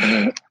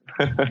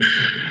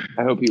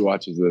 I hope he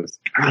watches this.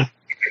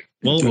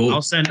 Well,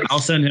 I'll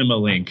send him a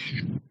link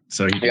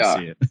so he can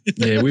see it.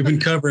 Yeah, we've been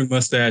covering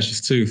mustaches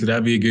too, so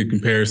that'd be a good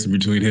comparison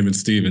between him and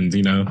Stevens.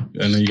 I know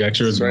you got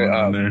yours going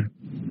on there.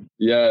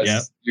 Yes,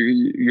 yep.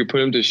 You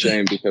put him to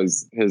shame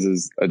because his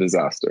is a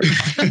disaster.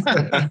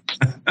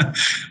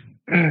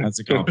 That's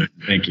a compliment.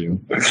 Thank you.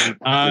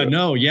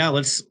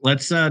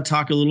 Let's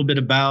talk a little bit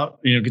about,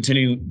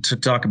 continuing to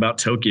talk about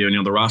Tokyo.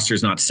 The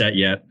roster's not set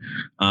yet.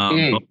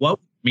 But what would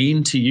it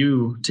mean to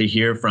you to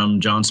hear from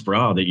John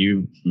Sproul that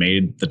you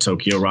made the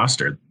Tokyo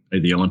roster,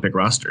 the Olympic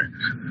roster?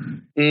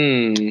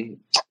 I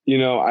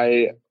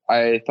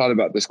thought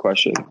about this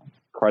question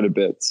quite a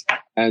bit.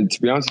 And to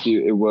be honest with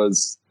you, it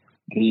was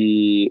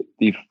the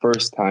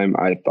first time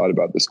I thought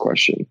about this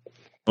question.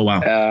 Oh,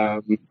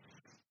 wow.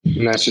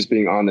 And that's just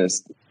being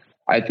honest.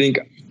 I think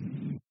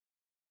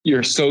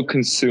you're so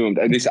consumed,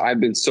 at least I've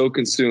been so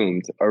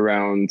consumed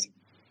around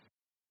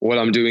what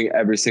I'm doing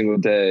every single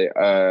day,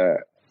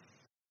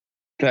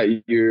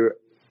 that you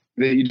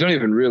don't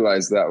even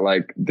realize that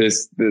like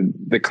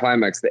the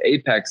climax, the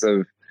apex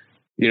of,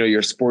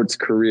 your sports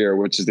career,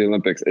 which is the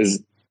Olympics,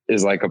 is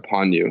like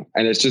upon you.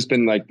 And it's just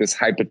been like this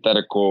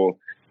hypothetical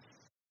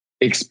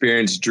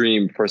experience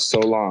dream for so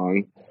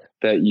long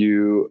that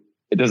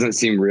it doesn't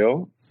seem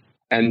real.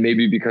 And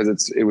maybe because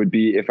it would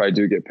be, if I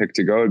do get picked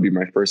to go, it'd be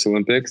my first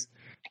Olympics,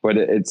 but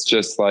it's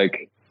just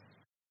like,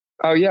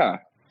 oh yeah,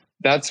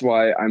 that's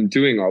why I'm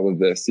doing all of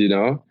this,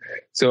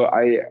 So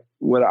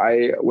what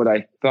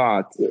I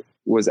thought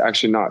was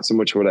actually not so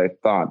much what I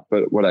thought,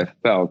 but what I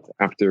felt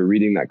after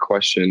reading that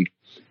question.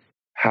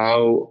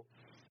 What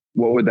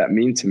would that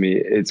mean to me?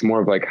 It's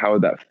more of like, how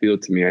would that feel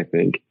to me, I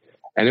think.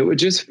 And it would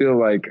just feel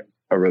like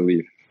a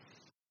relief.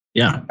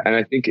 Yeah. And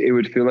I think it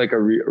would feel like a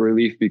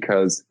relief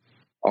because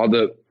all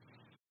the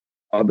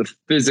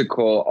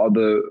physical, all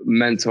the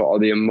mental, all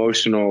the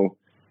emotional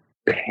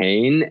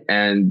pain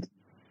and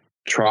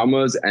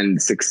traumas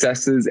and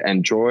successes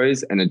and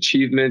joys and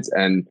achievements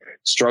and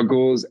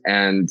struggles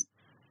and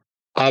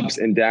ups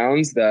and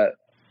downs that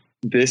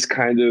this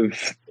kind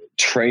of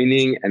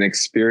training and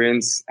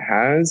experience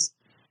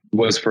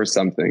was for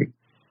something.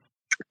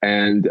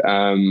 And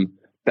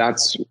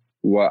that's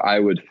what I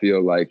would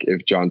feel like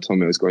if John told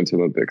me I was going to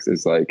Olympics,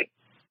 is like,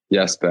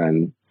 yes,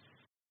 Ben,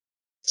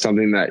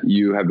 something that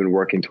you have been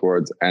working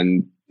towards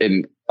and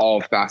in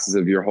all facets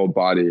of your whole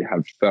body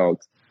have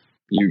felt,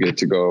 you get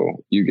to go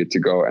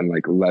and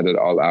like let it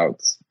all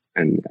out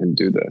and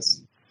do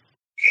this.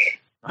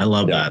 I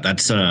love that.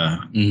 That's I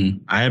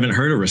haven't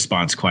heard a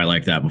response quite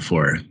like that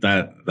before.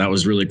 That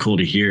was really cool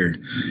to hear.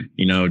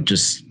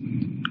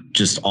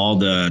 Just all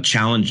the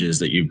challenges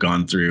that you've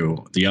gone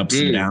through, the ups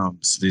and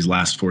downs these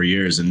last 4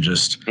 years, and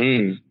just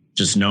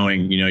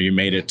knowing, you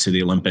made it to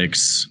the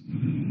Olympics,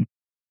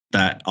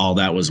 that all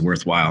that was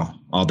worthwhile.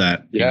 All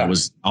that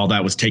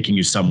was taking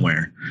you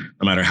somewhere,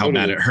 no matter how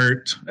bad it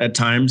hurt at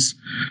times,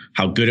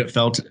 how good it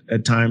felt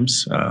at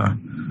times.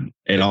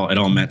 It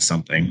all meant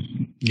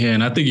something. Yeah.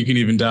 And I think you can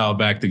even dial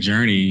back the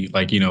journey,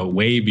 like,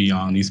 way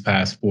beyond these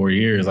past 4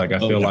 years. Like, I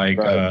feel like,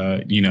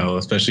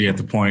 especially at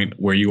the point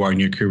where you are in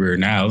your career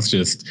now, I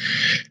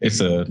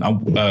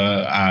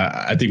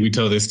think we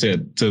told this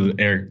to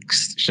Eric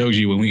showed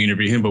you when we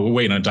interviewed him, but we're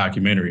waiting on a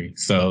documentary.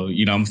 So,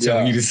 I'm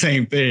telling you the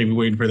same thing.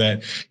 We're waiting for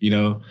that,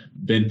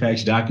 Ben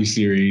Peck's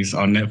docuseries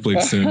on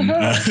Netflix soon,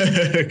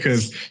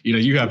 because,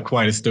 you have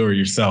quite a story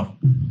yourself.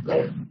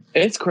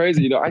 It's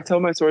crazy. I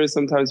tell my story to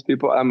sometimes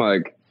people, I'm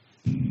like,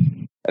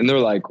 and they're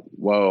like,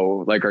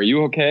 whoa, like, are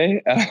you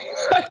okay?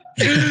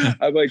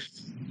 I'm like,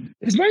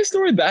 is my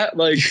story that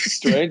like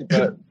strange?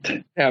 But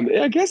yeah,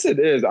 I guess it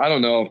is. I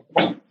don't know.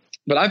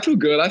 But I feel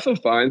good. I feel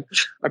fine.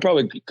 I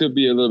probably could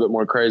be a little bit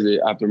more crazy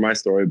after my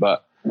story,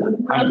 but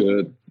I'm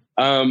good.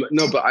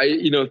 No, but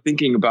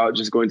thinking about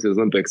just going to the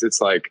Olympics, it's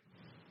like,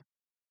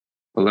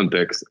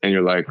 Olympics, and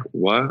you're like,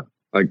 what?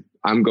 Like,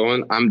 I'm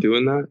doing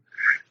that.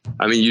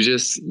 I mean,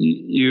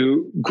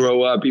 you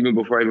grow up even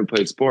before I even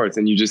played sports,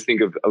 and you just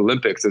think of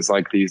Olympics as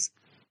like these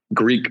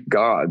Greek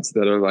gods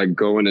that are like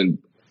going and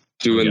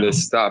doing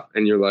this stuff.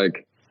 And you're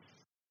like,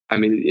 I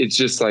mean, it's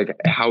just like,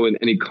 how in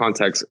any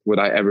context would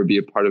I ever be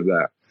a part of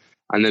that?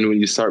 And then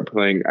when I started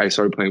playing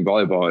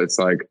volleyball, it's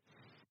like,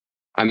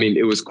 I mean,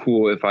 it was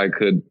cool if I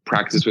could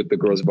practice with the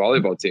girls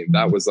volleyball team.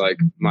 That was like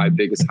my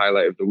biggest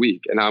highlight of the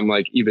week. And I'm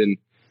like,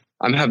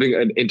 I'm having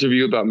an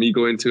interview about me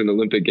going to an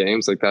Olympic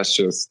Games. Like, that's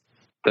just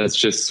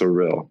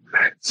surreal.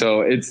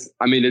 So it's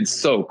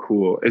so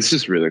cool. It's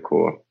just really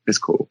cool. It's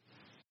cool.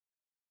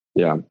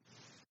 Yeah.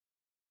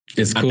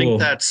 It's cool. I think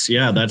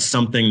that's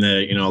something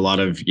that, a lot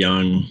of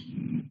young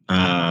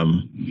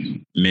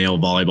male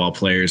volleyball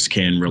players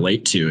can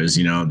relate to is,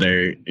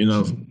 they're,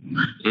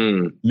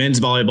 men's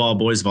volleyball,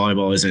 boys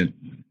volleyball isn't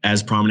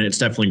as prominent. It's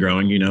definitely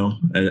growing,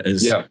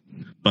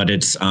 but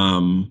it's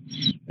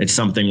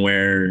something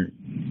where,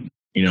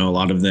 a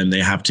lot of them, they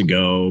have to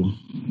go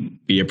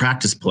be a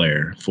practice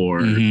player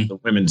for the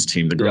women's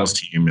team, the girls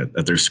team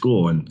at their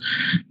school. And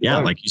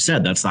like you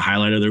said, that's the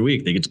highlight of their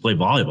week. They get to play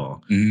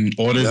volleyball.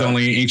 Or there's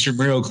only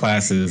intramural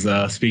classes.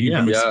 Speaking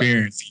from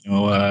experience,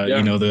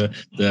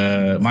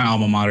 the my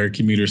alma mater,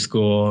 commuter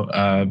school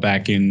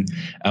back in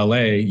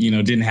LA,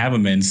 didn't have a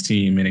men's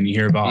team. And then you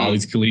hear about all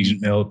these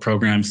collegiate male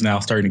programs now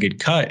starting to get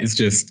cut. It's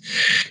just,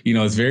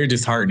 it's very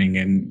disheartening.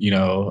 And,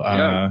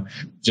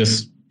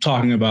 just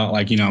talking about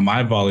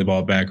my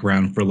volleyball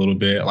background for a little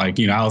bit, I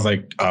was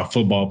like a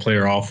football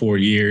player all 4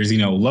 years,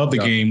 loved the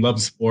game, loved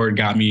the sport,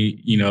 got me,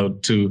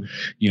 to,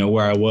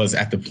 where I was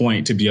at the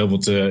point to be able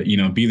to,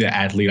 be the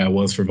athlete I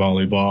was for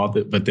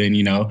volleyball. But then,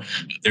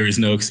 there is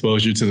no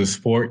exposure to the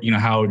sport,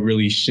 how it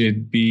really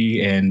should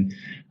be. And,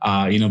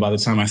 by the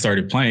time I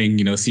started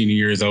playing, senior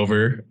year is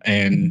over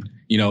and,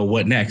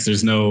 what next?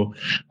 There's no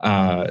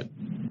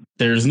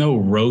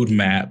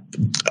roadmap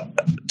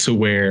to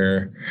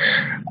where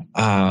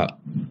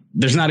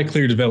there's not a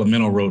clear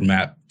developmental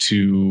roadmap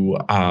to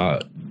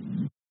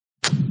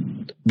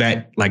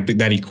that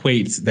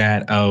equates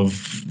that of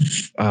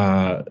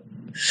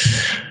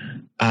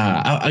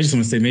I just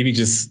want to say maybe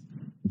just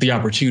the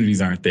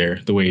opportunities aren't there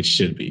the way it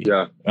should be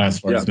as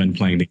far as men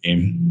playing the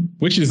game,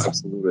 which is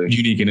absolutely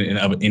unique in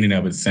and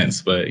of its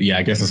sense. But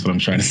I guess that's what I'm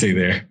trying to say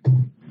there.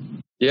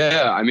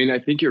 Yeah, I mean, I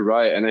think you're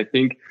right. And I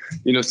think,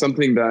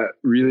 something that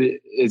really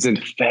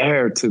isn't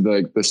fair to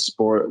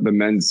the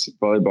men's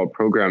volleyball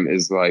program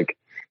is like,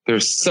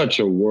 there's such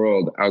a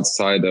world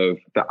outside of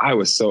that I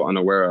was so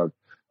unaware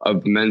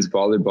of men's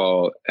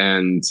volleyball.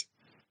 And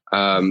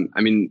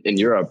in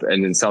Europe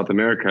and in South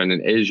America and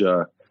in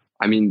Asia,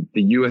 I mean,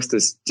 the US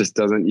just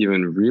doesn't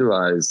even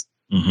realize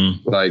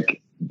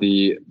like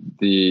the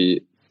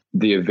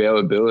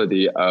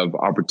availability of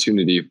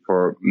opportunity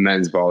for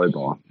men's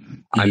volleyball.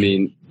 I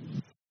mean,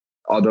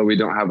 although we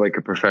don't have like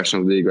a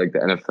professional league like the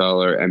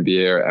NFL or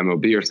NBA or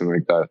MLB or something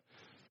like that,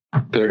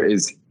 there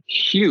is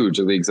huge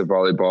leagues of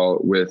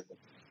volleyball with,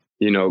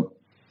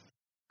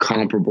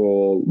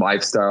 comparable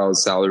lifestyle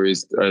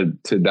salaries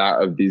to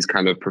that of these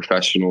kind of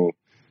professional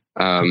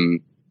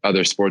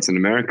other sports in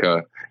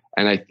America.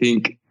 And I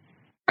think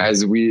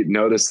as we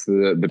notice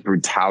the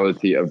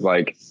brutality of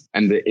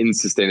and the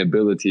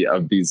insustainability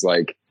of these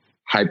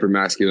hyper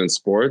masculine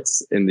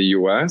sports in the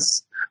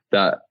US,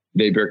 that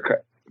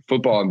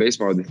football and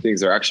baseball, the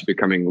things are actually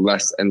becoming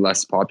less and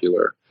less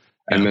popular,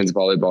 and men's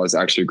volleyball is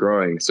actually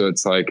growing. So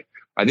it's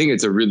I think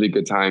it's a really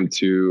good time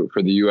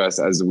for the US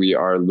as we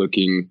are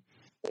looking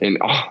in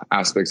all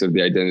aspects of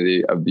the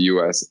identity of the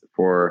US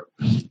for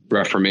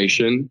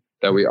reformation,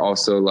 that we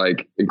also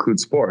include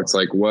sports.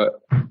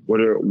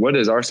 What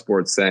is our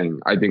sport saying?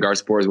 I think our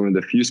sport is one of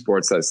the few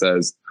sports that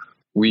says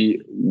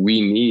we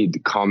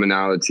need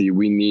commonality,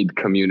 we need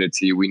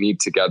community, we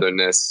need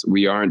togetherness.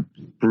 We aren't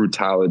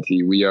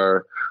brutality.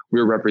 We're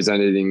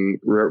representing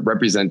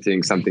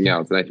something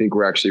else. And I think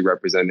we're actually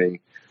representing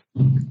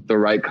the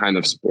right kind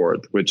of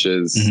sport, which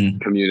is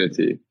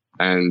community.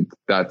 And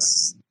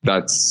that's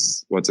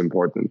what's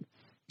important.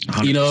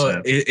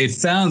 100%. It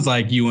sounds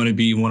like you want to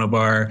be one of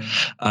our,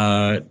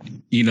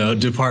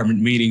 department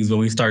meetings when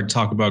we start to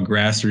talk about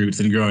grassroots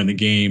and growing the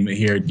game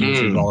here at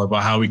USA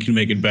Volleyball, how we can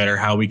make it better,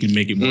 how we can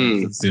make it more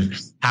inclusive,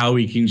 how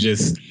we can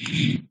just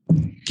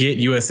get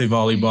USA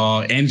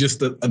Volleyball and just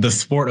the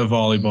sport of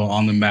volleyball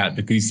on the map,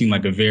 because you seem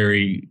like a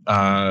very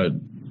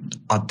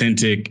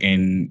authentic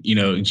and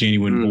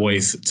genuine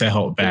voice to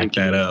help back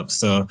that up.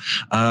 So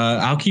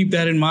I'll keep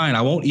that in mind.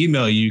 I won't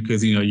email you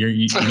because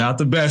you're not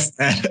the best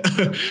at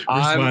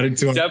responding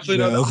to definitely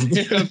not.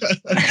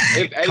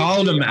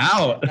 Call them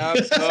out. I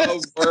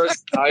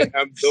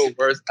am the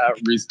worst at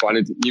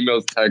responding to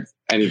emails, texts,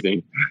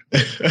 anything.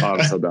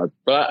 I'm so bad.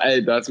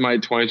 But that's my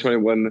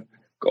 2021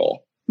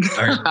 goal.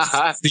 All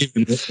right,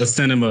 Stephen, let's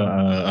send him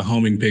a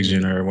homing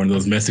pigeon or one of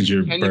those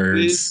messenger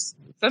birds.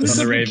 Send me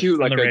something cute,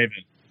 like a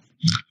raven.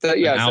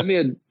 Send me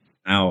an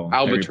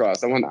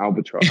albatross. I want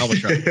albatross.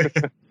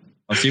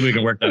 I'll see if we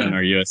can work that in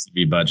our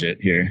USCB budget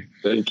here.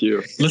 Thank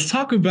you. Let's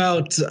talk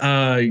about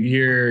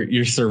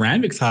your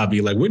ceramics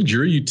hobby. Like, what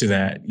drew you to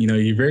that? You know,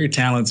 you're very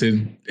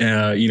talented.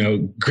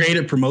 Great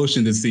at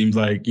promotions. It seems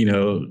like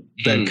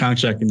that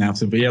contract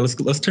announcement. But yeah,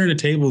 let's turn the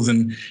tables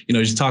and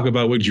just talk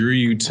about what drew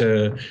you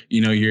to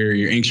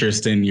your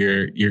interest and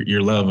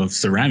your love of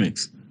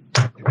ceramics.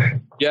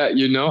 Yeah, a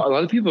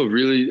lot of people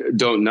really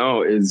don't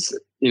know is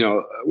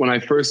when I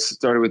first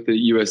started with the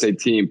USA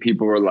team,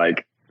 people were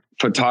like,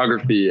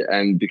 photography,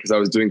 and because I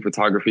was doing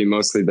photography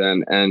mostly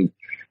then, and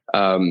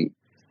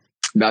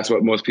that's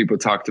what most people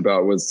talked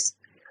about was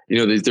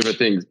these different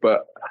things.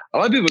 But a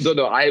lot of people don't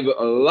know I have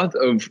a lot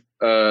of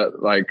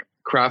like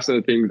crafts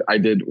and things I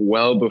did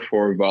well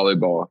before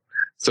volleyball.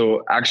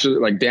 So actually,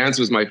 like, dance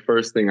was my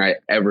first thing I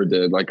ever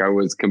did. Like, I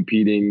was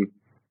competing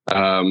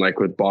like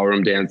with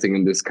ballroom dancing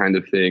and this kind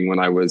of thing when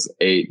I was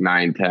 8,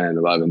 9, 10,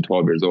 11,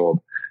 12 years old.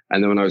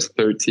 And then when I was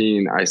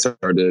 13, I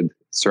started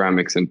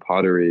ceramics and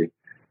pottery.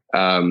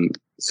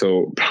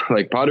 So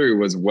like pottery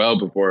was well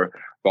before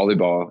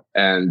volleyball.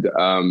 And,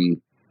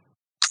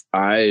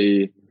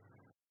 I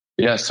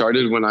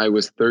started when I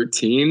was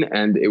 13,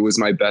 and it was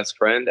my best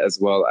friend as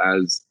well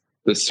as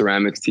the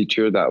ceramics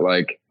teacher that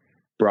like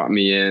brought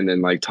me in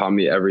and like taught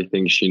me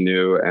everything she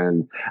knew.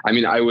 And I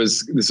mean,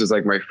 this was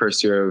like my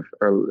first year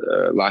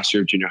last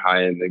year of junior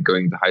high, and then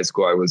going to high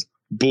school, I was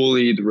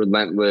bullied,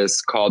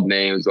 relentless, called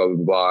names, blah, blah,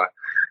 blah.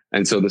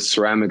 And so the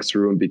ceramics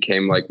room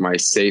became like my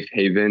safe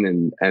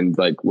haven and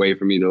like way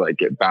for me to like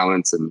get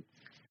balance and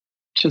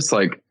just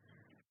like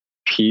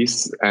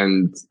peace.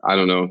 And I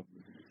don't know.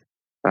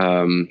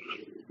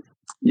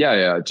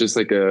 Just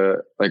like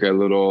a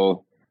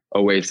little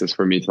oasis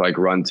for me to like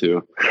run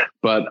to.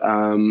 But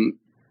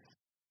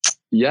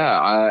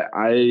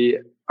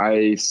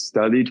I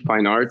studied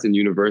fine arts in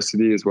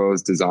university as well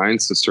as design.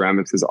 So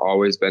ceramics has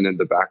always been in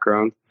the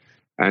background.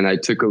 And I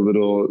took a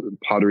little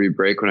pottery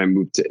break when I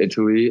moved to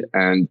Italy,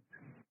 and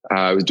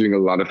I was doing a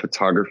lot of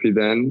photography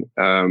then,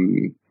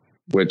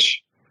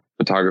 which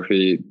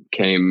photography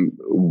came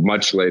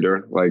much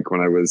later. Like when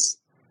I was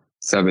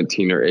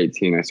 17 or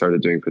 18, I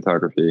started doing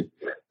photography.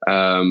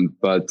 Pottery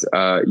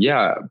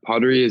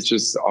has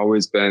just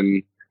always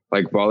been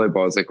like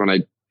volleyball. It's like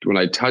when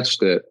I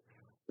touched it,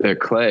 the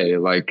clay,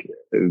 like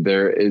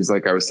there is,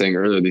 like I was saying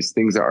earlier, these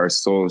things that our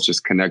souls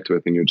just connect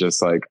with, and you're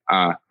just like,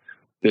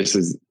 this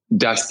is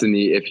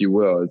destiny, if you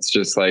will. It's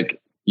just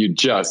like, you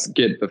just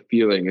get the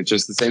feeling. It's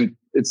just the same.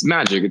 It's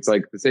magic. It's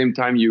like the same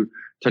time you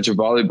touch a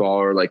volleyball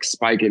or like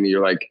spike it, and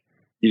you're like,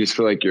 you just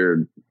feel like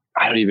you're,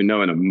 I don't even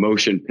know, in a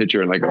motion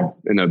picture, like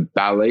in a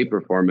ballet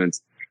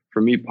performance. For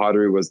me,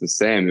 pottery was the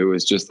same. It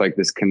was just like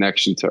this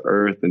connection to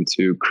earth and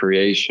to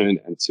creation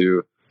and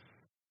to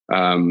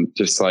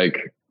just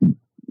like,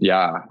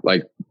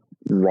 like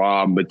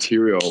raw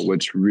material,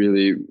 which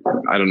really,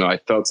 I don't know, I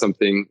felt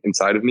something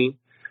inside of me.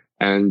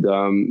 And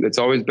it's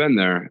always been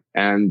there.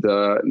 And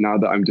now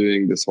that I'm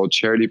doing this whole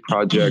charity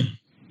project,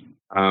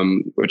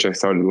 which I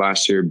started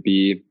last year,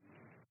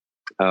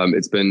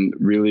 it's been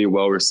really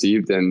well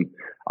received, and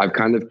I've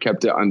kind of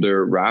kept it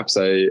under wraps.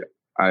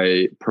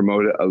 I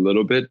promote it a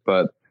little bit,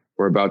 but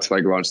we're about to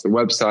like launch the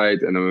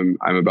website, and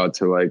I'm about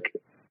to like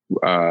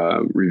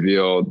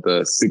reveal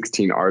the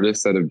 16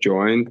 artists that have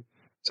joined.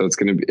 So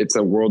it's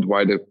a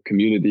worldwide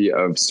community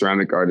of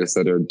ceramic artists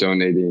that are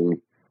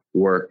donating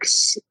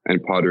works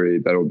and pottery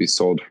that will be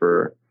sold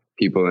for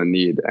people in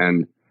need.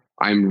 And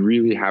I'm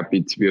really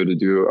happy to be able to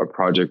do a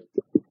project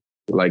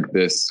like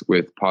this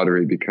with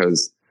pottery,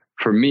 because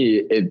for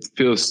me, it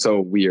feels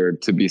so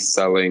weird to be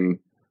selling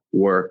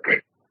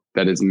work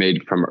that is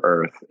made from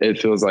earth. It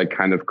feels like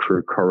kind of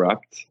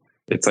corrupt.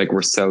 It's like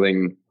we're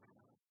selling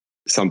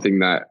something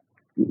that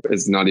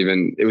is not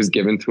even, it was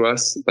given to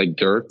us like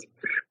dirt.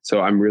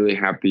 So I'm really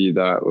happy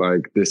that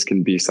like this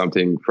can be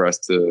something for us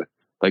to,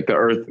 like, the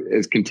earth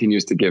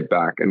continues to give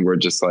back, and we're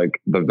just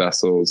like the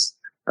vessels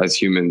as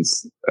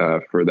humans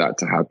for that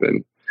to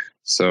happen.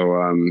 So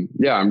I'm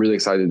really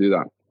excited to do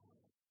that.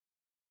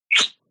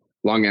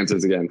 Long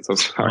answers again. So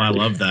sorry. Oh, I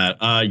love that.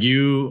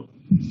 You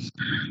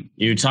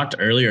talked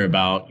earlier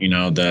about,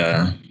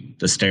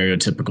 the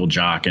stereotypical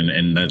jock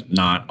and that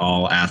not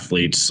all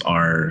athletes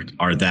are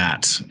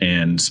that,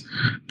 and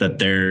that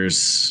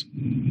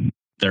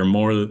they're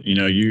more,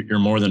 you're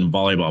more than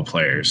volleyball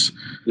players.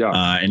 Yeah.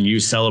 And you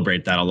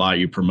celebrate that a lot.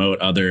 You promote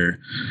other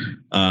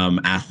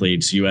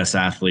athletes, U.S.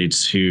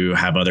 athletes who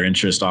have other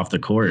interests off the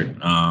court,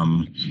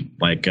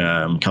 like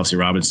Kelsey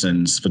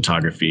Robinson's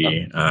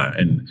photography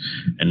and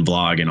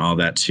vlog and all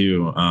that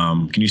too.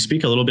 Can you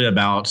speak a little bit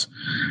about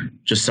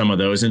just some of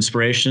those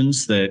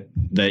inspirations that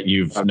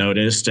you've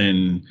noticed?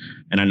 And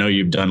I know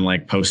you've done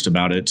like posts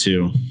about it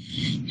too.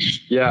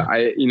 Yeah,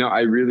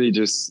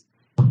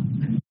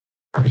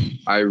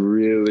 I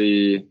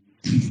really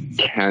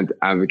can't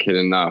advocate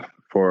enough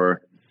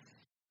for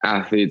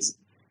athletes,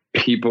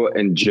 people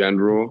in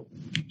general,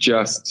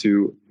 just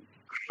to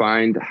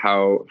find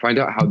out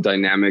how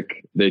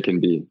dynamic they can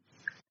be.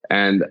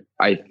 And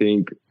I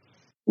think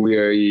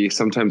we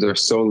sometimes are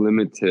so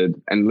limited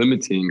and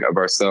limiting of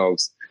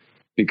ourselves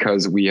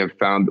because we have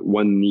found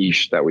one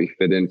niche that we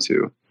fit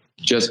into.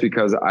 Just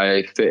because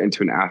I fit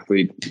into an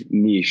athlete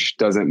niche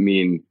doesn't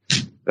mean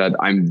that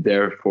I'm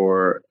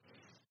therefore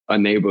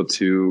unable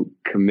to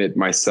commit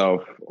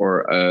myself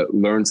or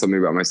learn something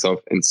about myself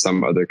in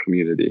some other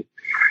community.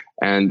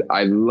 And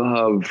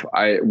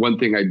one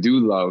thing I do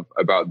love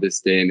about this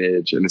day and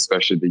age, and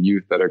especially the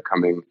youth that are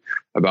coming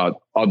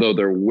about, although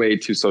they're way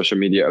too social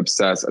media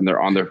obsessed and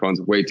they're on their phones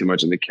way too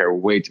much and they care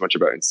way too much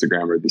about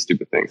Instagram or these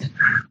stupid things.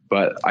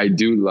 But I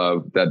do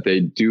love that they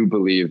do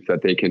believe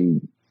that they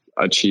can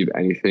achieve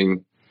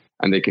anything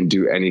and they can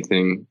do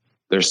anything.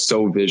 They're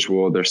so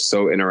visual. They're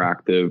so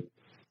interactive.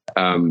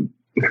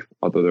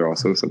 Although they're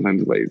also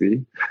sometimes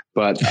lazy,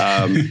 but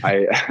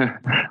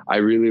I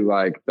really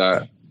like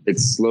that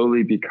it's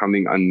slowly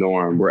becoming a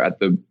norm. We're at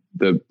the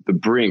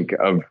brink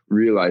of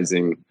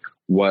realizing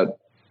what,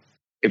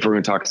 if we're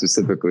going to talk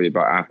specifically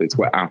about athletes,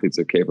 what athletes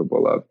are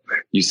capable of.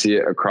 You see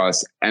it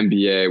across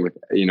NBA with,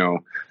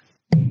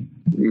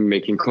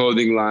 making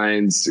clothing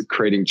lines,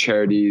 creating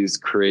charities,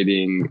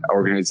 creating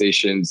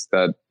organizations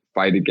that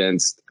fight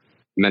against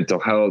mental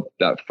health,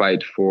 that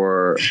fight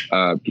for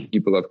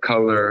people of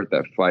color,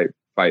 that fight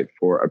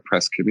for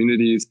oppressed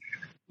communities.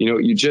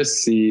 You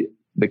just see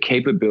the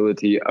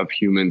capability of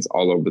humans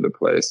all over the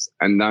place.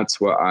 And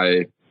that's what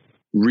I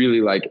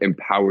really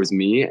empowers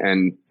me.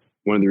 And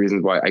one of the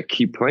reasons why I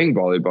keep playing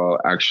volleyball,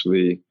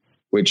 actually,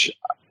 which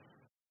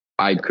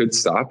I could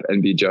stop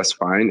and be just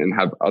fine and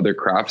have other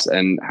crafts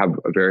and have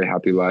a very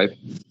happy life.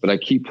 But I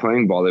keep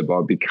playing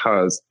volleyball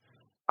because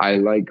I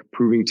like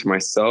proving to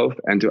myself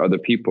and to other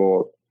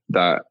people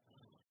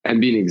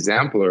and be an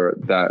exemplar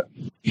that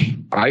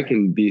I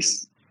can be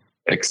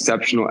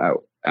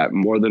exceptional at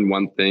more than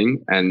one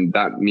thing. And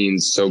that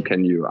means so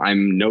can you.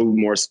 I'm no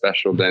more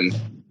special than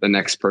the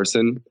next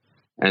person.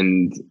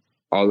 And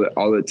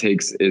all it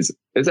takes is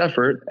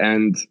effort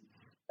and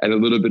a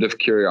little bit of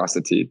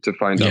curiosity to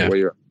find out where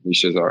your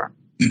niches are.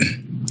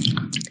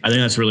 I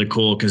think that's really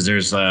cool because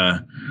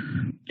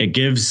it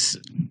gives,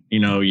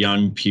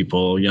 young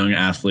people, young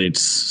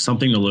athletes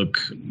something to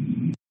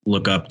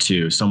look up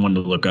to, someone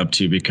to look up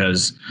to,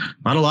 because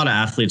not a lot of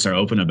athletes are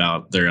open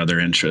about their other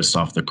interests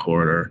off the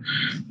court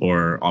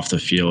or off the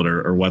field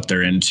or what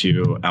they're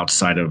into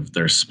outside of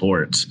their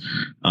sport.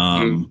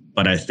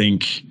 But I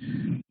think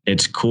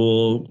it's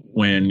cool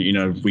when,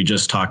 we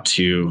just talked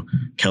to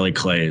Kelly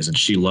Clays and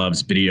she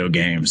loves video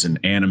games and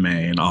anime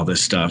and all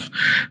this stuff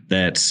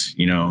that,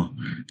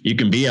 you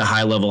can be a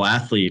high level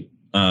athlete,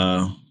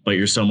 but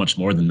you're so much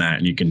more than that,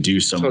 and you can do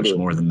so much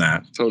more than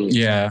that. Totally.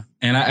 Yeah.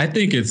 And I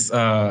think it's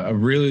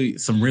some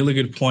really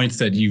good points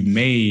that you've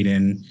made.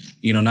 And,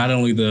 not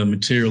only the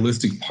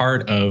materialistic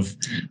part of,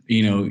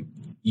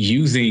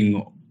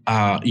 using,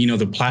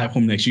 the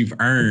platform that you've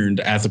earned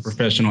as a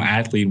professional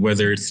athlete,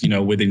 whether it's,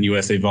 within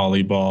USA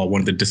Volleyball,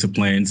 one of the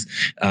disciplines,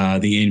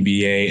 the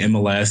NBA,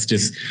 MLS,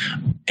 just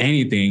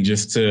anything,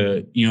 just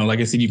to, like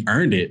I said, you've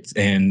earned it.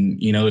 And,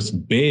 it's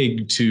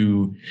big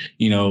to,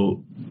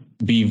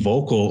 be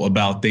vocal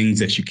about things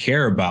that you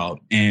care about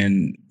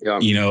and,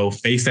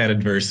 face that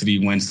adversity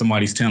when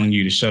somebody's telling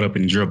you to shut up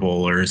and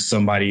dribble or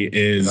somebody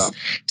is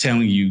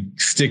telling you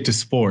stick to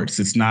sports.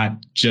 It's not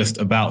just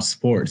about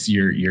sports.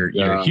 You're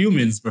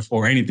humans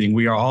before anything.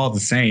 We are all the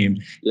same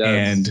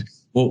and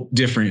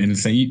different in the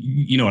same,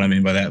 you know what I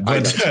mean by that,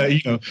 but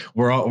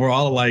we're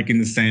all alike in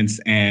the sense.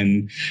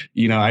 And,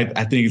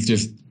 I think it's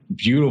just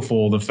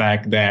beautiful, the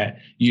fact that,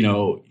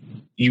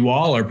 you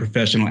all are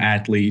professional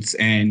athletes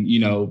and,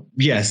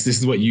 yes, this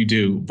is what you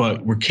do,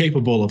 but we're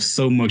capable of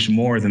so much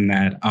more than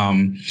that.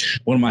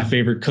 One of my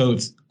favorite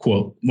quotes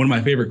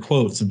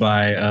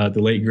by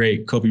the late,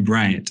 great Kobe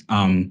Bryant,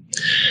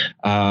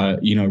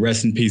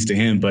 rest in peace to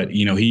him. But,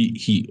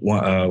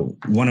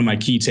 one of my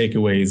key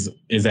takeaways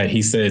is that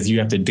he says you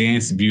have to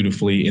dance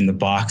beautifully in the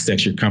box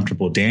that you're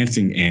comfortable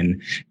dancing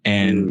in.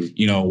 And,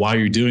 while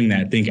you're doing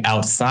that, think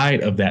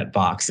outside of that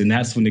box. And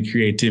that's when the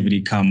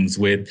creativity comes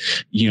with,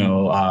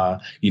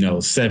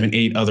 7,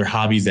 8 other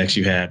hobbies that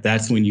you have.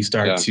 That's when you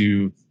start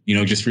to,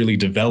 just really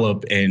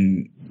develop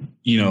and,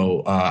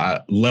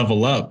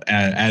 level up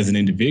as an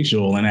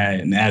individual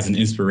and as an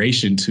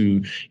inspiration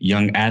to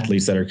young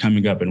athletes that are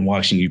coming up and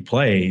watching you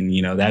play. And,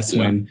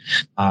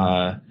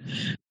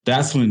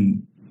 that's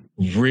when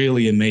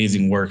really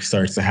amazing work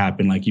starts to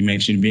happen. Like you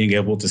mentioned, being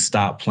able to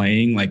stop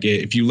playing. Like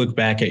if you look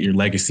back at your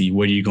legacy,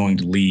 what are you going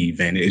to leave?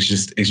 And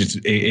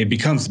it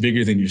becomes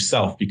bigger than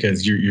yourself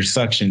because you're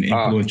such an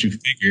influential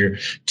figure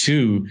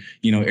to,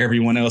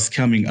 everyone else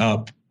coming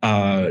up,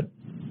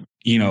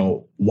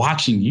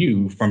 watching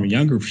you from a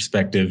younger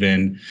perspective.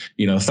 And,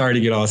 sorry to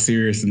get all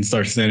serious and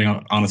start standing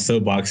on a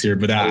soapbox here,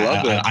 but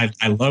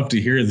I love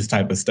to hear this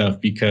type of stuff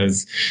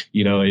because,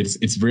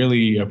 it's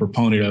really a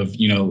proponent of,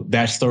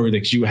 that story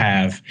that you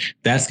have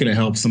that's going to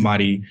help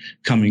somebody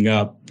coming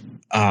up,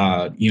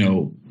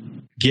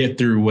 get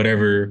through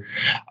whatever,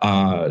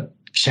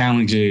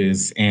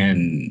 challenges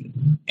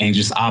and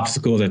just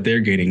obstacles that they're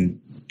getting,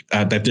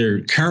 that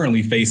they're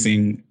currently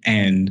facing.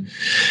 And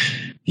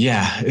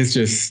it's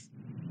just,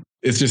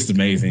 it's just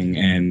amazing.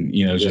 And,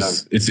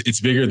 just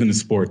it's bigger than the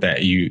sport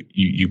that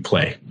you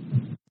play.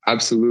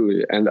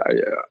 Absolutely. And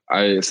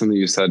I something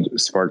you said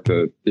sparked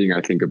a thing I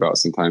think about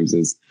sometimes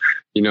is,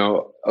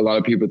 a lot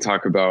of people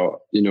talk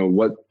about,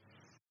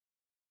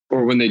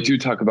 or when they do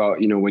talk about,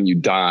 when you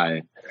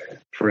die,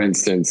 for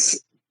instance,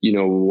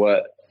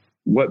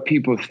 what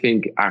people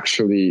think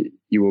actually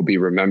you will be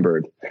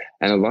remembered.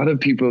 And a lot of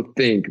people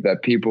think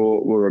that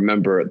people will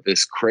remember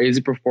this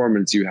crazy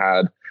performance you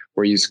had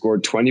where you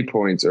scored 20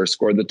 points or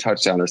scored the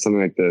touchdown or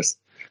something like this.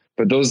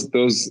 But those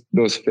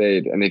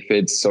fade, and they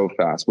fade so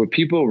fast. What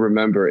people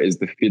remember is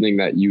the feeling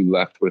that you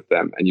left with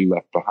them and you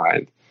left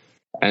behind.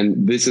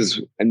 And this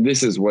is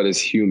what is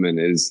human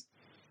is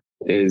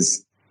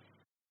it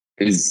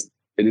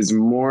is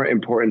more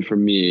important for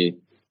me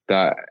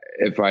that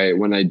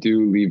when I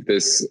do leave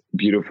this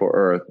beautiful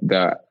earth,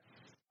 that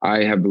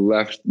I have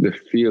left the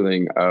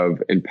feeling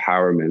of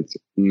empowerment,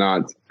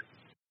 not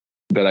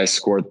that I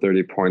scored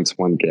 30 points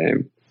one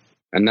game.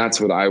 And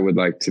that's what I would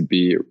like to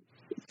be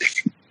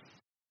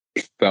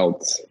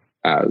felt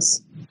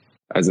as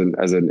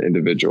an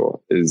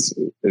individual is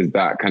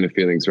that kind of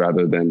feelings,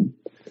 rather than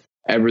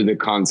ever the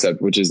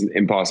concept, which is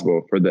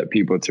impossible for the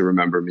people to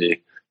remember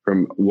me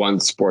from one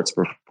sports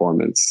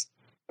performance,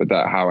 but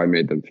that how I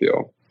made them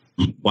feel.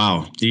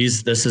 Wow.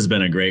 This has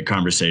been a great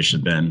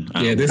conversation, Ben.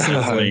 We're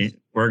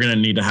going to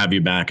need to have you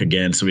back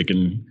again so we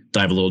can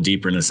dive a little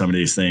deeper into some of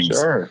these things.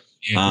 Sure.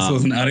 Yeah, this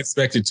was an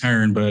unexpected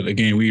turn, but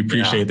again, we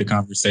appreciate the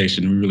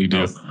conversation. We really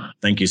do.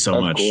 Thank you so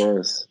much. Of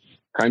course.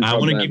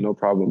 No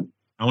problem.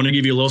 I want to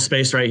give you a little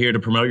space right here to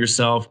promote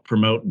yourself,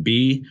 promote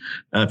B.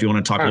 If you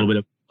want to talk a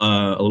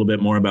little bit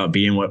more about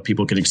B and what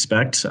people can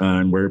expect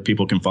and where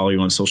people can follow you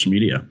on social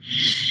media.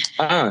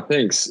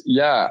 Thanks.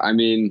 Yeah. I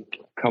mean,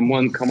 come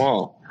one, come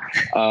all.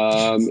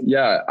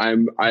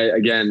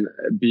 Again,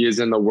 B is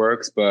in the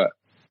works, but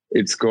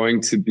it's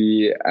going to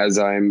be as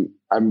I'm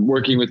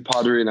working with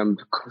pottery, and I'm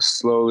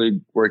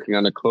slowly working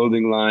on a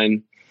clothing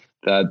line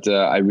that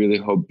I really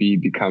hope B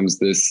becomes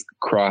this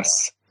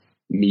cross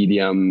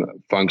medium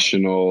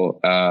functional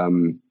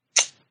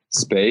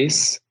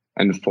space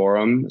and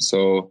forum.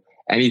 So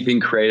anything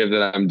creative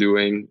that I'm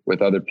doing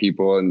with other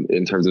people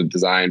in terms of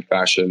design,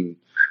 fashion,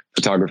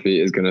 photography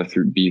is going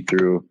to be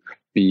through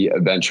B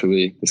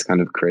eventually, this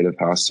kind of creative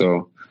house.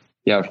 So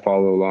yeah,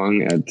 follow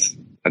along at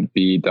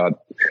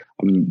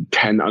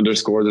b.10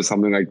 underscores or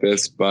something like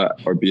this,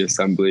 or B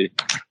assembly.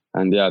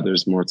 And yeah,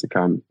 there's more to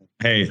come.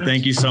 Hey,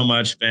 thank you so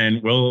much,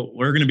 Ben.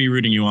 We're going to be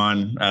rooting you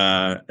on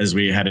as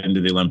we head into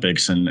the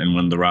Olympics and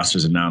when the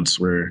roster's announced.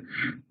 We're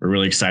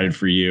really excited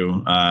for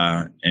you,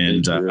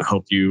 and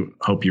hope you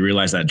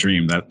realize that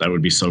dream. That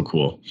would be so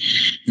cool.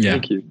 Yeah.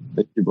 Thank you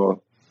both.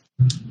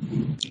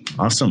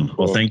 Awesome.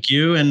 Cool. Well, thank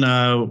you, and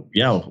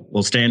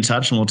we'll stay in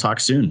touch and we'll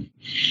talk soon.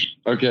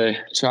 Okay.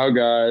 Ciao,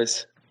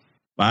 guys.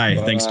 Bye.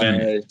 Thanks,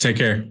 Ben. Take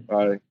care.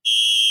 Bye.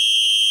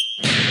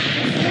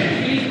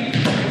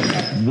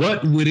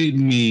 What would it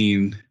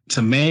mean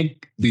to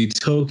make the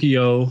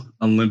Tokyo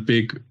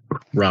Olympic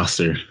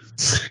roster?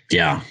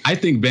 Yeah. I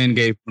think Ben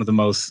gave one of the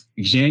most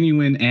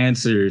genuine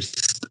answers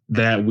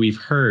that we've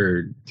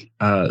heard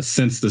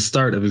since the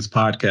start of his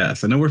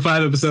podcast. I know we're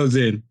 5 episodes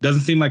in.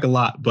 Doesn't seem like a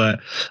lot,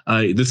 but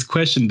this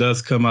question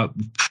does come up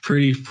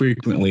pretty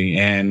frequently.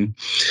 And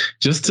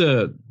just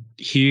to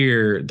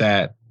hear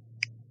that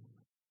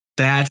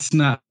that's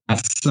not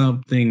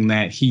something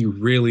that he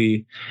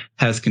really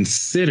has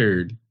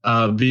considered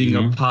being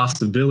a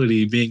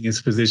possibility, being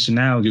his position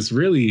now, just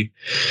really,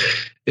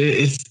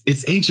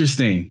 it's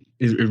interesting.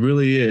 It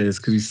really is,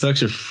 because he's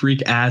such a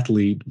freak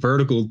athlete,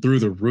 vertical through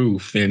the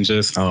roof, and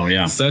just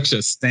such a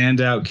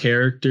standout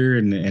character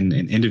and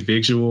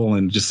individual,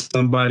 and just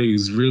somebody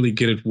who's really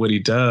good at what he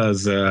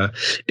does.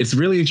 It's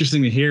really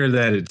interesting to hear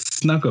that it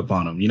snuck up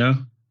on him,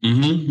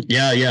 Mm-hmm.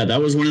 Yeah.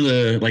 That was one of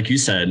the, like you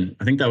said,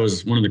 I think that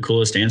was one of the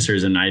coolest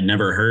answers. And I'd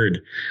never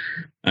heard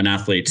an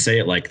athlete say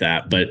it like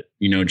that, but,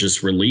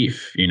 just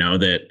relief,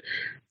 that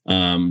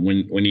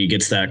when he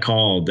gets that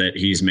call that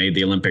he's made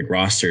the Olympic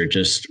roster,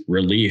 just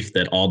relief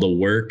that all the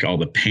work, all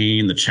the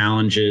pain, the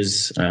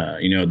challenges,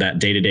 that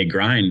day-to-day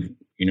grind,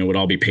 would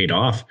all be paid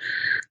off.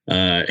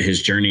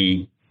 His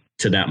journey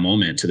to that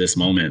moment, to this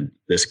moment,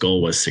 this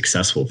goal was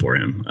successful for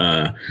him.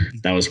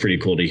 That was pretty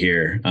cool to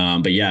hear.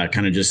 But yeah, it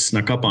kind of just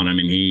snuck up on him,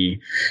 and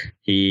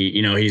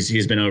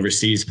he's been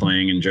overseas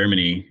playing in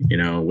Germany,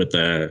 with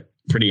a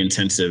pretty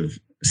intensive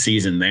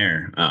season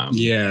there.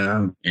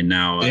 And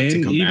now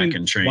to come back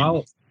and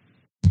train.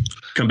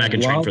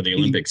 Train for the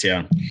Olympics.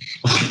 Yeah.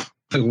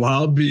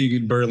 While being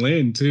in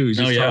Berlin too, he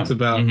just talks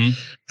about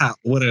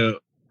what a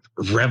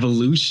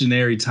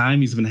revolutionary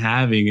time he's been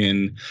having,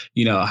 and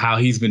how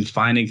he's been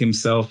finding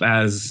himself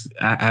as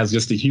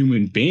just a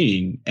human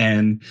being,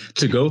 and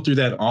to go through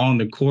that on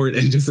the court,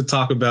 and just to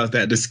talk about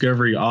that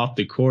discovery off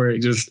the court,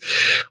 just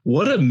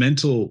what a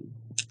mental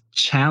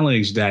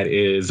challenge that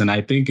is. And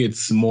I think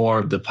it's more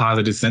of the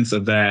positive sense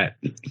of that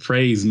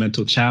phrase,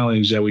 mental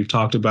challenge, that we've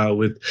talked about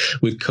with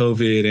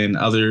COVID and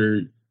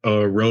other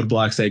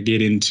roadblocks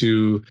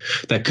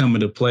that come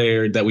into play,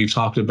 or that we've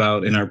talked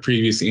about in our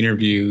previous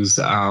interviews.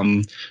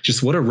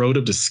 Just what a road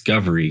of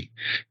discovery,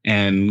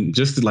 and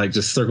just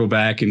to circle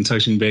back and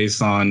touching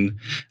base on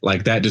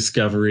like that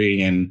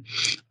discovery and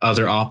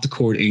other off the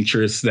court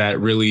interests that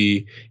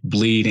really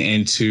bleed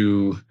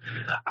into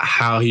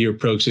how he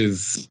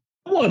approaches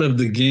one of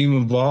the game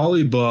of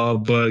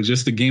volleyball, but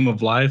just the game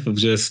of life of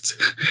just,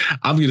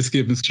 I'm going to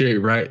skip and straight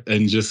right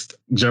and just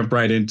jump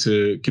right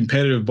into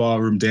competitive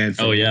ballroom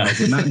dancing. Oh yeah.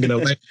 We're not going to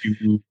let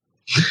you,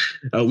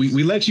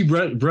 we let you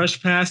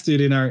brush past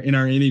it in our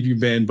interview,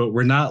 Ben, but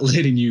we're not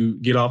letting you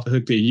get off the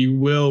hook there. You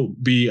will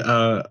be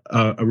a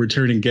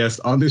returning guest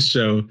on this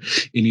show,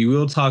 and you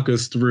will talk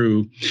us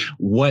through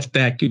what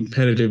that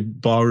competitive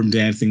ballroom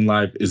dancing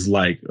life is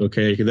like.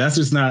 Okay, because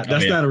that's not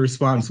a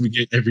response we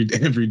get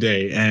every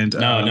day. And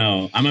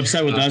no, I'm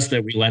upset with us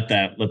that we let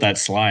that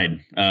slide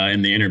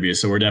in the interview.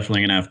 So we're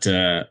definitely gonna have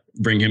to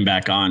bring him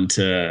back on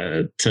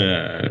to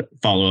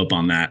follow up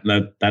on that.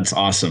 That's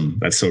awesome.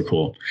 That's so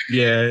cool.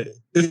 Yeah.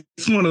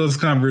 It's one of those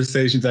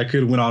conversations that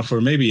could have went on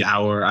for maybe an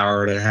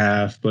hour and a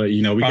half, but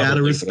we got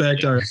to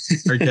respect our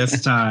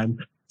guest time.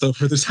 So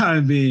for the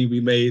time being, we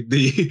made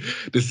the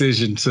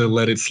decision to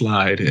let it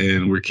slide,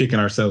 and we're kicking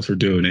ourselves for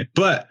doing it.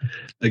 But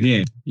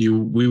again,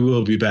 we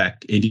will be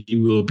back, and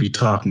you will be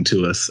talking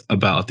to us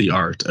about the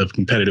art of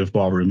competitive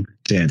ballroom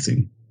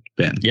dancing,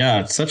 Ben. Yeah,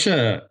 it's such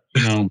a,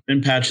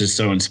 Ben Patch is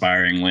so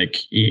inspiring,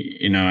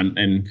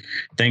 and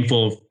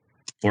thankful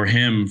for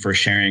him for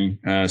sharing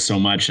so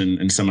much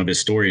in some of his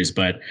stories.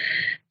 But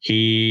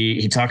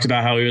he talked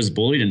about how he was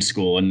bullied in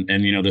school, and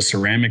the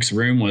ceramics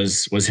room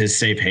was his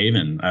safe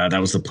haven. That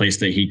was the place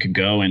that he could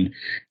go and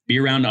be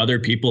around other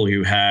people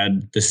who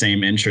had the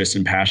same interest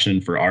and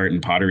passion for art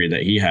and pottery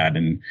that he had.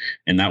 And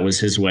that was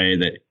his way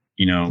that,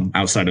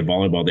 outside of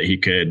volleyball, that he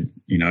could,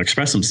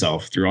 express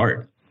himself through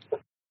art.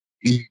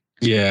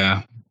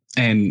 Yeah.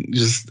 And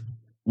just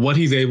what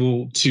he's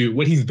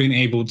been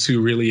able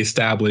to really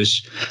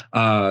establish,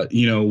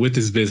 with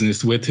his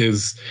business, with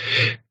his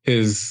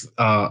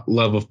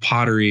love of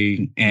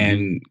pottery,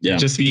 and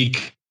just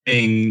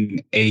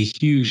being a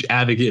huge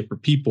advocate for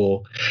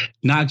people,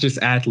 not just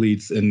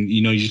athletes. And,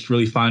 you just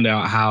really find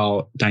out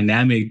how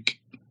dynamic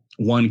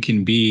one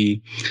can be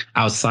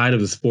outside of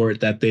the sport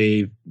that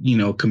they,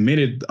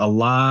 committed a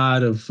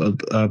lot of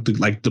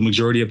the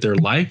majority of their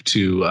life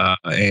to.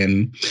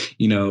 And,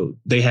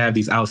 they have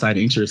these outside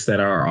interests that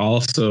are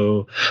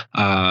also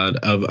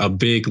a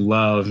big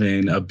love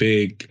and a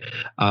big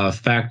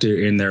factor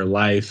in their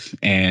life.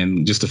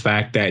 And just the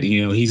fact that,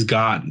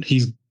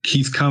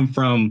 he's come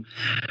from,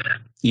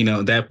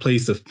 that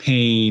place of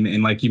pain,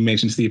 and like you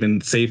mentioned, Stephen,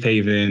 safe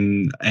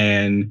haven,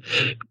 and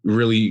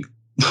really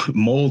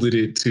molded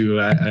it to,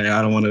 I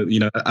don't want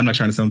to, I'm not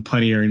trying to sound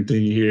punny or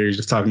anything here,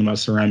 just talking about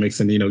ceramics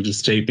and,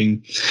 just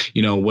shaping,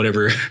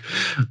 whatever,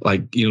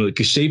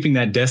 shaping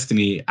that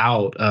destiny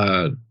out.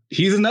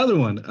 He's another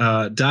one,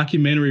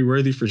 documentary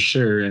worthy for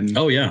sure. And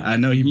oh yeah, I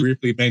know he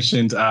briefly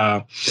mentioned,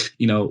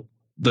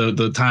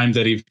 the time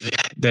that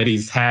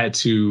he's had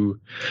to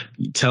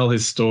tell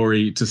his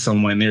story to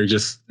someone. They're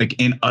just like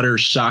in utter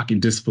shock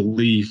and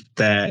disbelief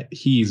that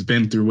he's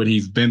been through what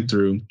he's been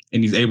through,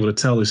 and he's able to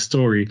tell his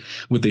story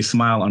with a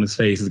smile on his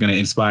face is going to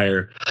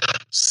inspire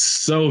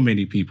so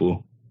many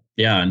people.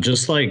 Yeah. And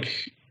just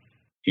like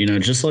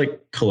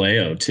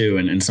Kaleo too,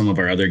 and some of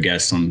our other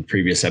guests on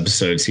previous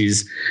episodes,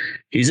 he's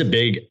a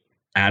big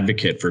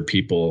advocate for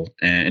people,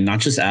 and not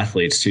just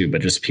athletes too,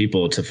 but just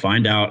people, to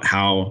find out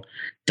how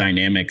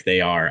dynamic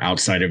they are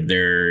outside of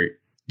their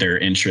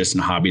interests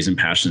and hobbies and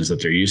passions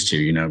that they're used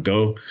to.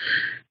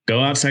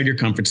 Go outside your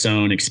comfort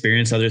zone,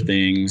 experience other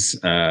things,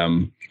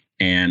 and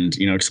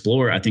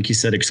explore. I think he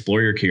said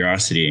explore your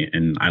curiosity,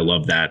 and I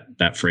love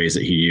that phrase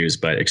that he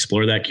used. But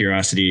explore that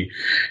curiosity,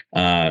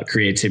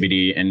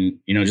 creativity, and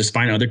just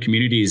find other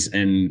communities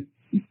and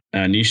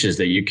niches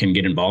that you can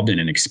get involved in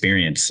and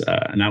experience,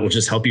 and that will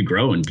just help you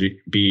grow and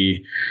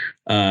be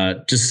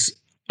just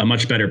a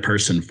much better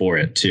person for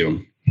it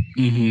too.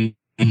 Mm-hmm.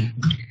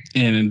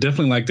 And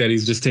definitely like that,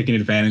 he's just taking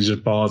advantage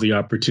of all the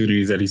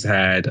opportunities that he's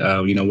had,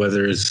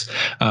 whether it's,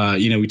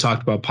 we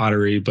talked about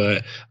pottery,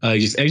 but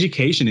just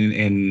education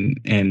in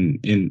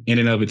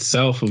and of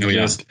itself, of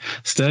just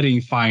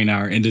studying fine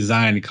art and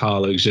design in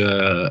college,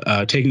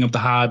 taking up the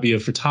hobby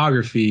of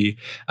photography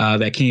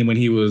that came when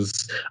he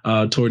was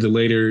toward the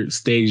later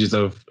stages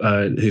of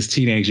his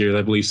teenage years,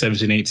 I believe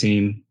 17,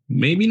 18,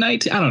 maybe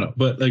 19, I don't know,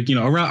 but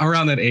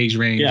around that age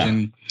range.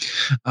 And,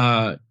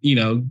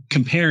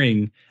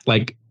 comparing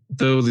like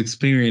those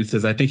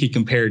experiences, I think he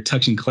compared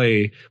touching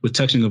clay with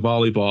touching a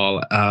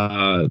volleyball.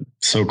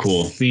 So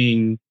cool.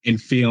 Seeing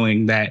and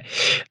feeling that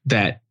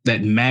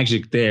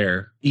magic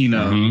there,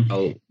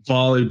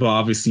 volleyball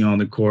obviously on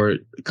the court,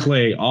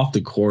 clay off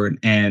the court,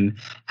 and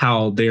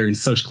how they're in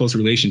such close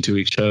relation to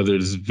each other.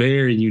 There's a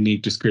very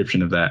unique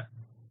description of that.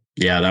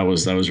 Yeah, that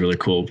was really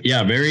cool.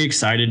 Yeah, very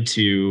excited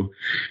to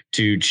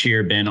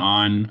cheer Ben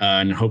on,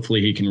 and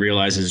hopefully he can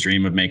realize his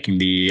dream of making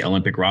the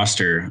Olympic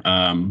roster.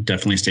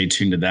 Definitely stay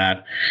tuned to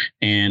that,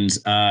 and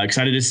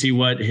excited to see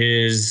what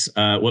his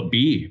what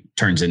B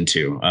turns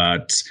into.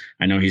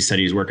 I know he said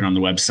he's working on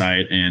the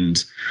website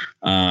and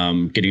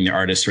getting the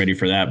artists ready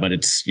for that, but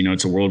it's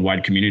a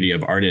worldwide community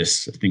of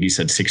artists. I think he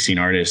said 16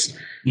 artists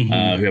who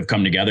have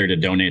come together to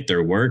donate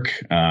their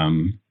work.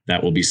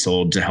 That will be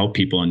sold to help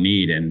people in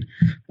need. And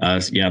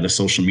the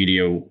social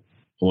media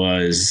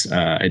was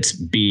it's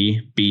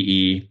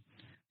BE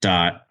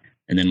dot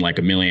and then like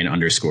a million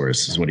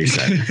underscores is what he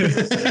said.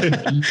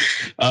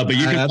 But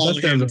you can follow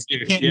him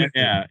too.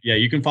 Yeah.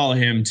 You can follow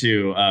him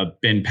too.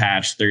 Ben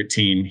Patch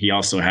 13. He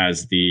also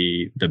has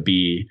the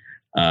B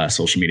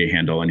social media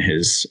handle in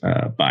his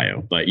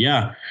bio. But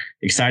yeah,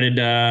 excited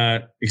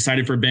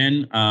for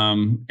Ben.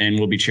 And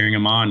we'll be cheering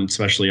him on,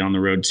 especially on the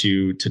road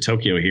to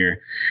Tokyo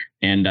here.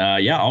 And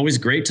always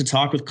great to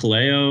talk with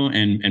Kaleo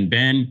and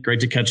Ben.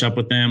 Great to catch up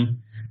with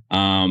them.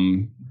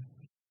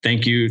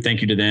 Thank you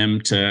to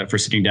them for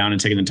sitting down and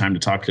taking the time to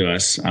talk to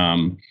us.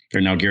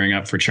 They're now gearing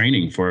up for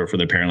training for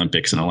the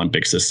Paralympics and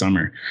Olympics this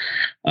summer,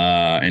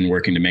 and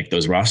working to make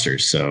those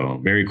rosters. So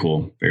very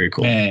cool.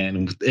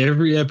 And with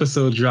every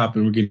episode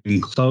dropping, we're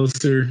getting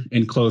closer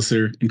and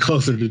closer and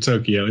closer to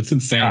Tokyo. It's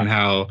insane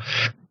how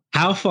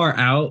far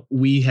out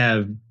we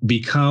have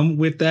become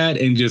with that,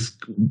 and just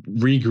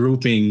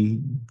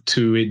regrouping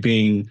to it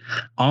being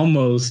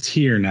almost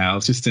here now.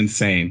 It's just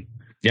insane.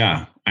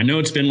 Yeah. I know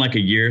it's been like a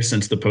year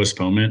since the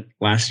postponement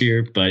last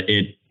year, but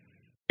it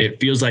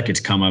feels like it's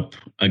come up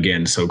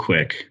again so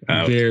quick.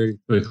 Very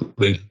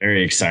quickly.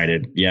 Very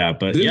excited. Yeah.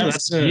 But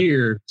this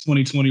year,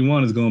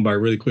 2021 is going by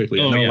really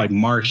quickly. Like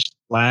March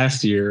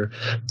last year,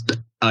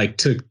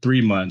 took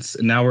 3 months,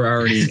 and now we're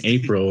already in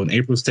April, and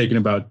April's taking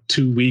about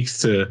 2 weeks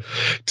to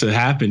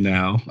happen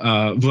now.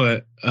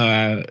 But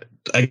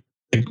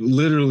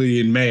literally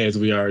in May, as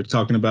we are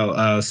talking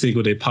about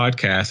Single Day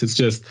podcast, it's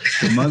just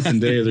the months and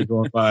days are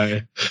going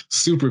by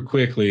super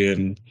quickly,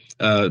 and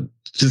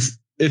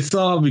it's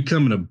all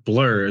becoming a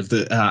blur,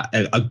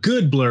 a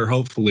good blur,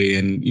 hopefully.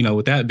 And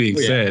with that being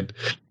said,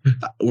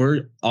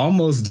 we're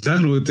almost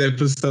done with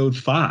episode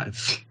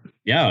 5.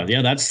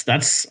 Yeah,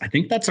 that's I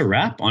think that's a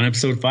wrap on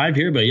episode 5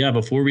 here. But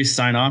before we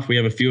sign off, we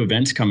have a few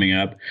events coming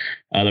up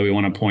that we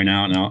want to point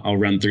out, and I'll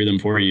run through them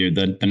for you.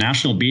 The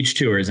National Beach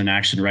Tour is in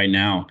action right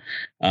now,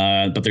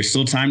 but there's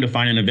still time to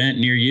find an event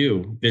near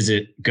you.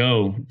 Visit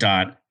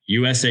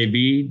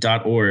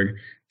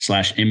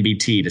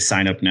go.usab.org/MBT to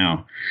sign up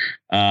now.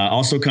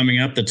 Also coming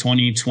up, the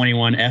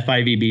 2021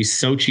 FIVB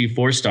Sochi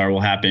 4-Star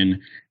will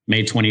happen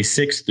May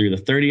 26th through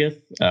the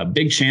 30th.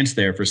 Big chance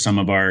there for some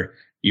of our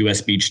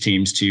U.S. beach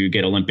teams to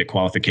get Olympic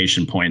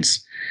qualification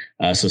points.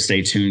 So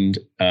stay tuned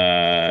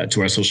to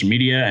our social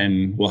media,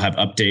 and we'll have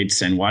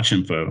updates and watch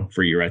info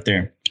for you right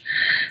there.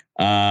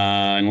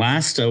 And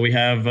last, we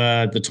have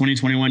the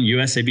 2021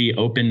 USAB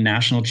Open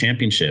National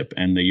Championship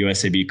and the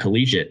USAB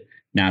Collegiate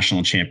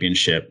National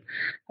Championship.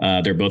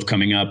 They're both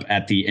coming up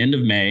at the end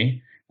of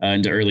May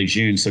into early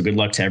June. So good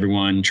luck to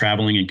everyone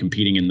traveling and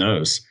competing in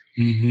those.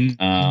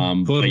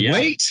 But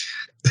wait.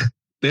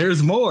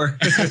 There's more.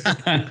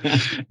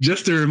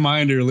 Just a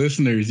reminder,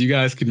 listeners, you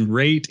guys can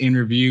rate and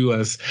review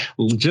us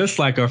just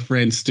like our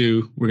friend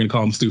Stu. We're going to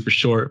call him Stu for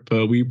short,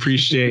 but we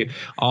appreciate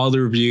all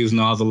the reviews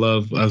and all the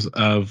love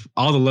of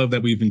all the love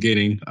that we've been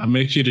getting.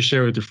 Make sure to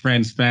share with your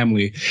friends,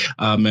 family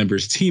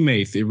members,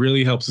 teammates. It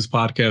really helps this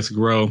podcast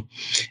grow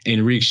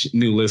and reach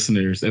new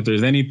listeners. If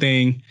there's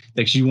anything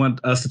that you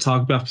want us to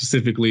talk about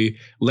specifically,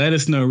 let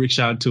us know. Reach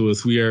out to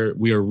us. We are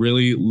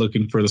really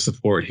looking for the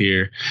support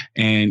here,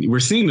 and we're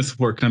seeing the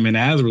support come in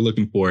as we're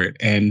looking for it.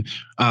 And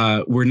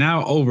we're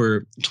now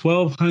over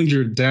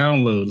 1,200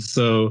 downloads.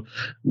 So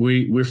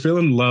we're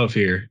feeling love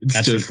here.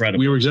 That's just incredible.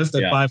 We were just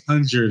at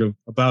 500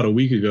 about a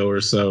week ago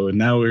or so, and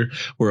now we're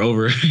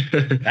over.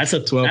 That's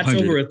 1,200.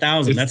 That's over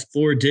 1,000. That's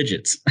 4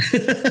 digits.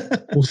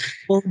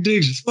 4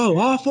 digits. Oh,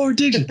 all 4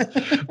 digits.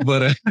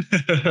 But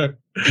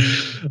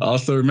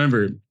also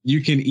remember,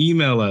 you can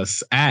email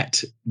us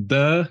at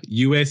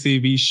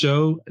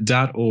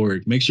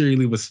theusavshow.org. Make sure you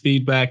leave us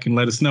feedback and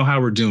let us know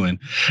how we're doing.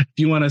 If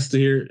you want us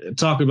to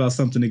talk about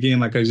something again,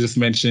 like I just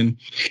mentioned,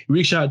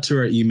 reach out to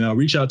our email,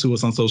 reach out to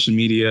us on social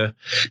media,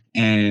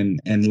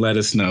 and let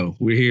us know.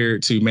 We're here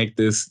to make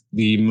this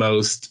the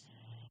most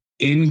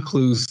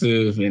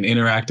inclusive and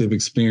interactive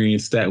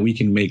experience that we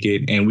can make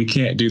it. And we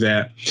can't do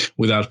that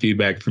without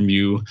feedback from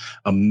you.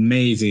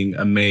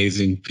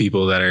 Amazing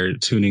people that are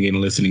tuning in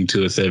and listening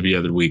to us every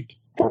other week.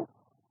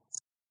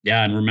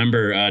 Yeah. And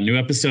remember, new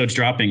episodes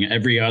dropping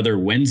every other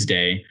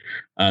Wednesday.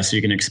 So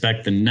you can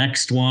expect the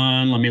next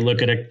one. Let me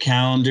look at a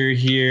calendar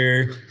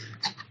here.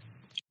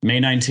 May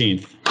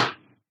 19th.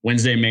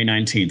 Wednesday, May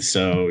 19th.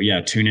 So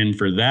tune in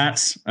for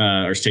that,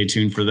 or stay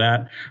tuned for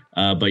that.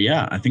 But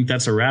I think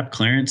that's a wrap,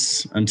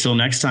 Clarence. Until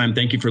next time,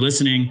 thank you for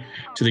listening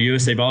to the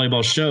USA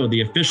Volleyball Show,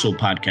 the official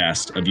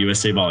podcast of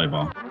USA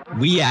Volleyball.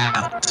 We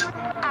out.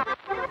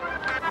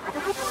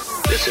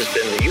 This This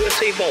has been the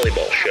USA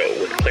Volleyball Show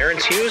with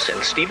Clarence Hughes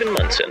and Stephen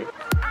Munson.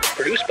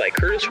 Produced by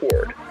Curtis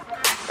Ward.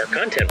 Our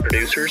content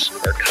producers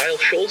are Kyle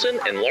Scholzen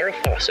and Laura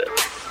Fawcett.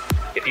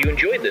 If you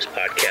enjoyed this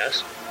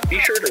podcast, be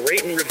sure to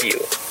rate and review.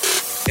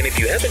 And if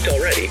you haven't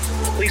already,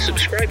 please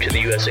subscribe to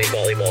the USA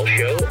Volleyball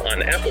Show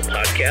on Apple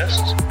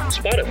Podcasts,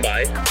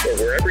 Spotify,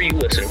 or wherever you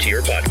listen to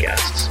your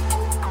podcasts.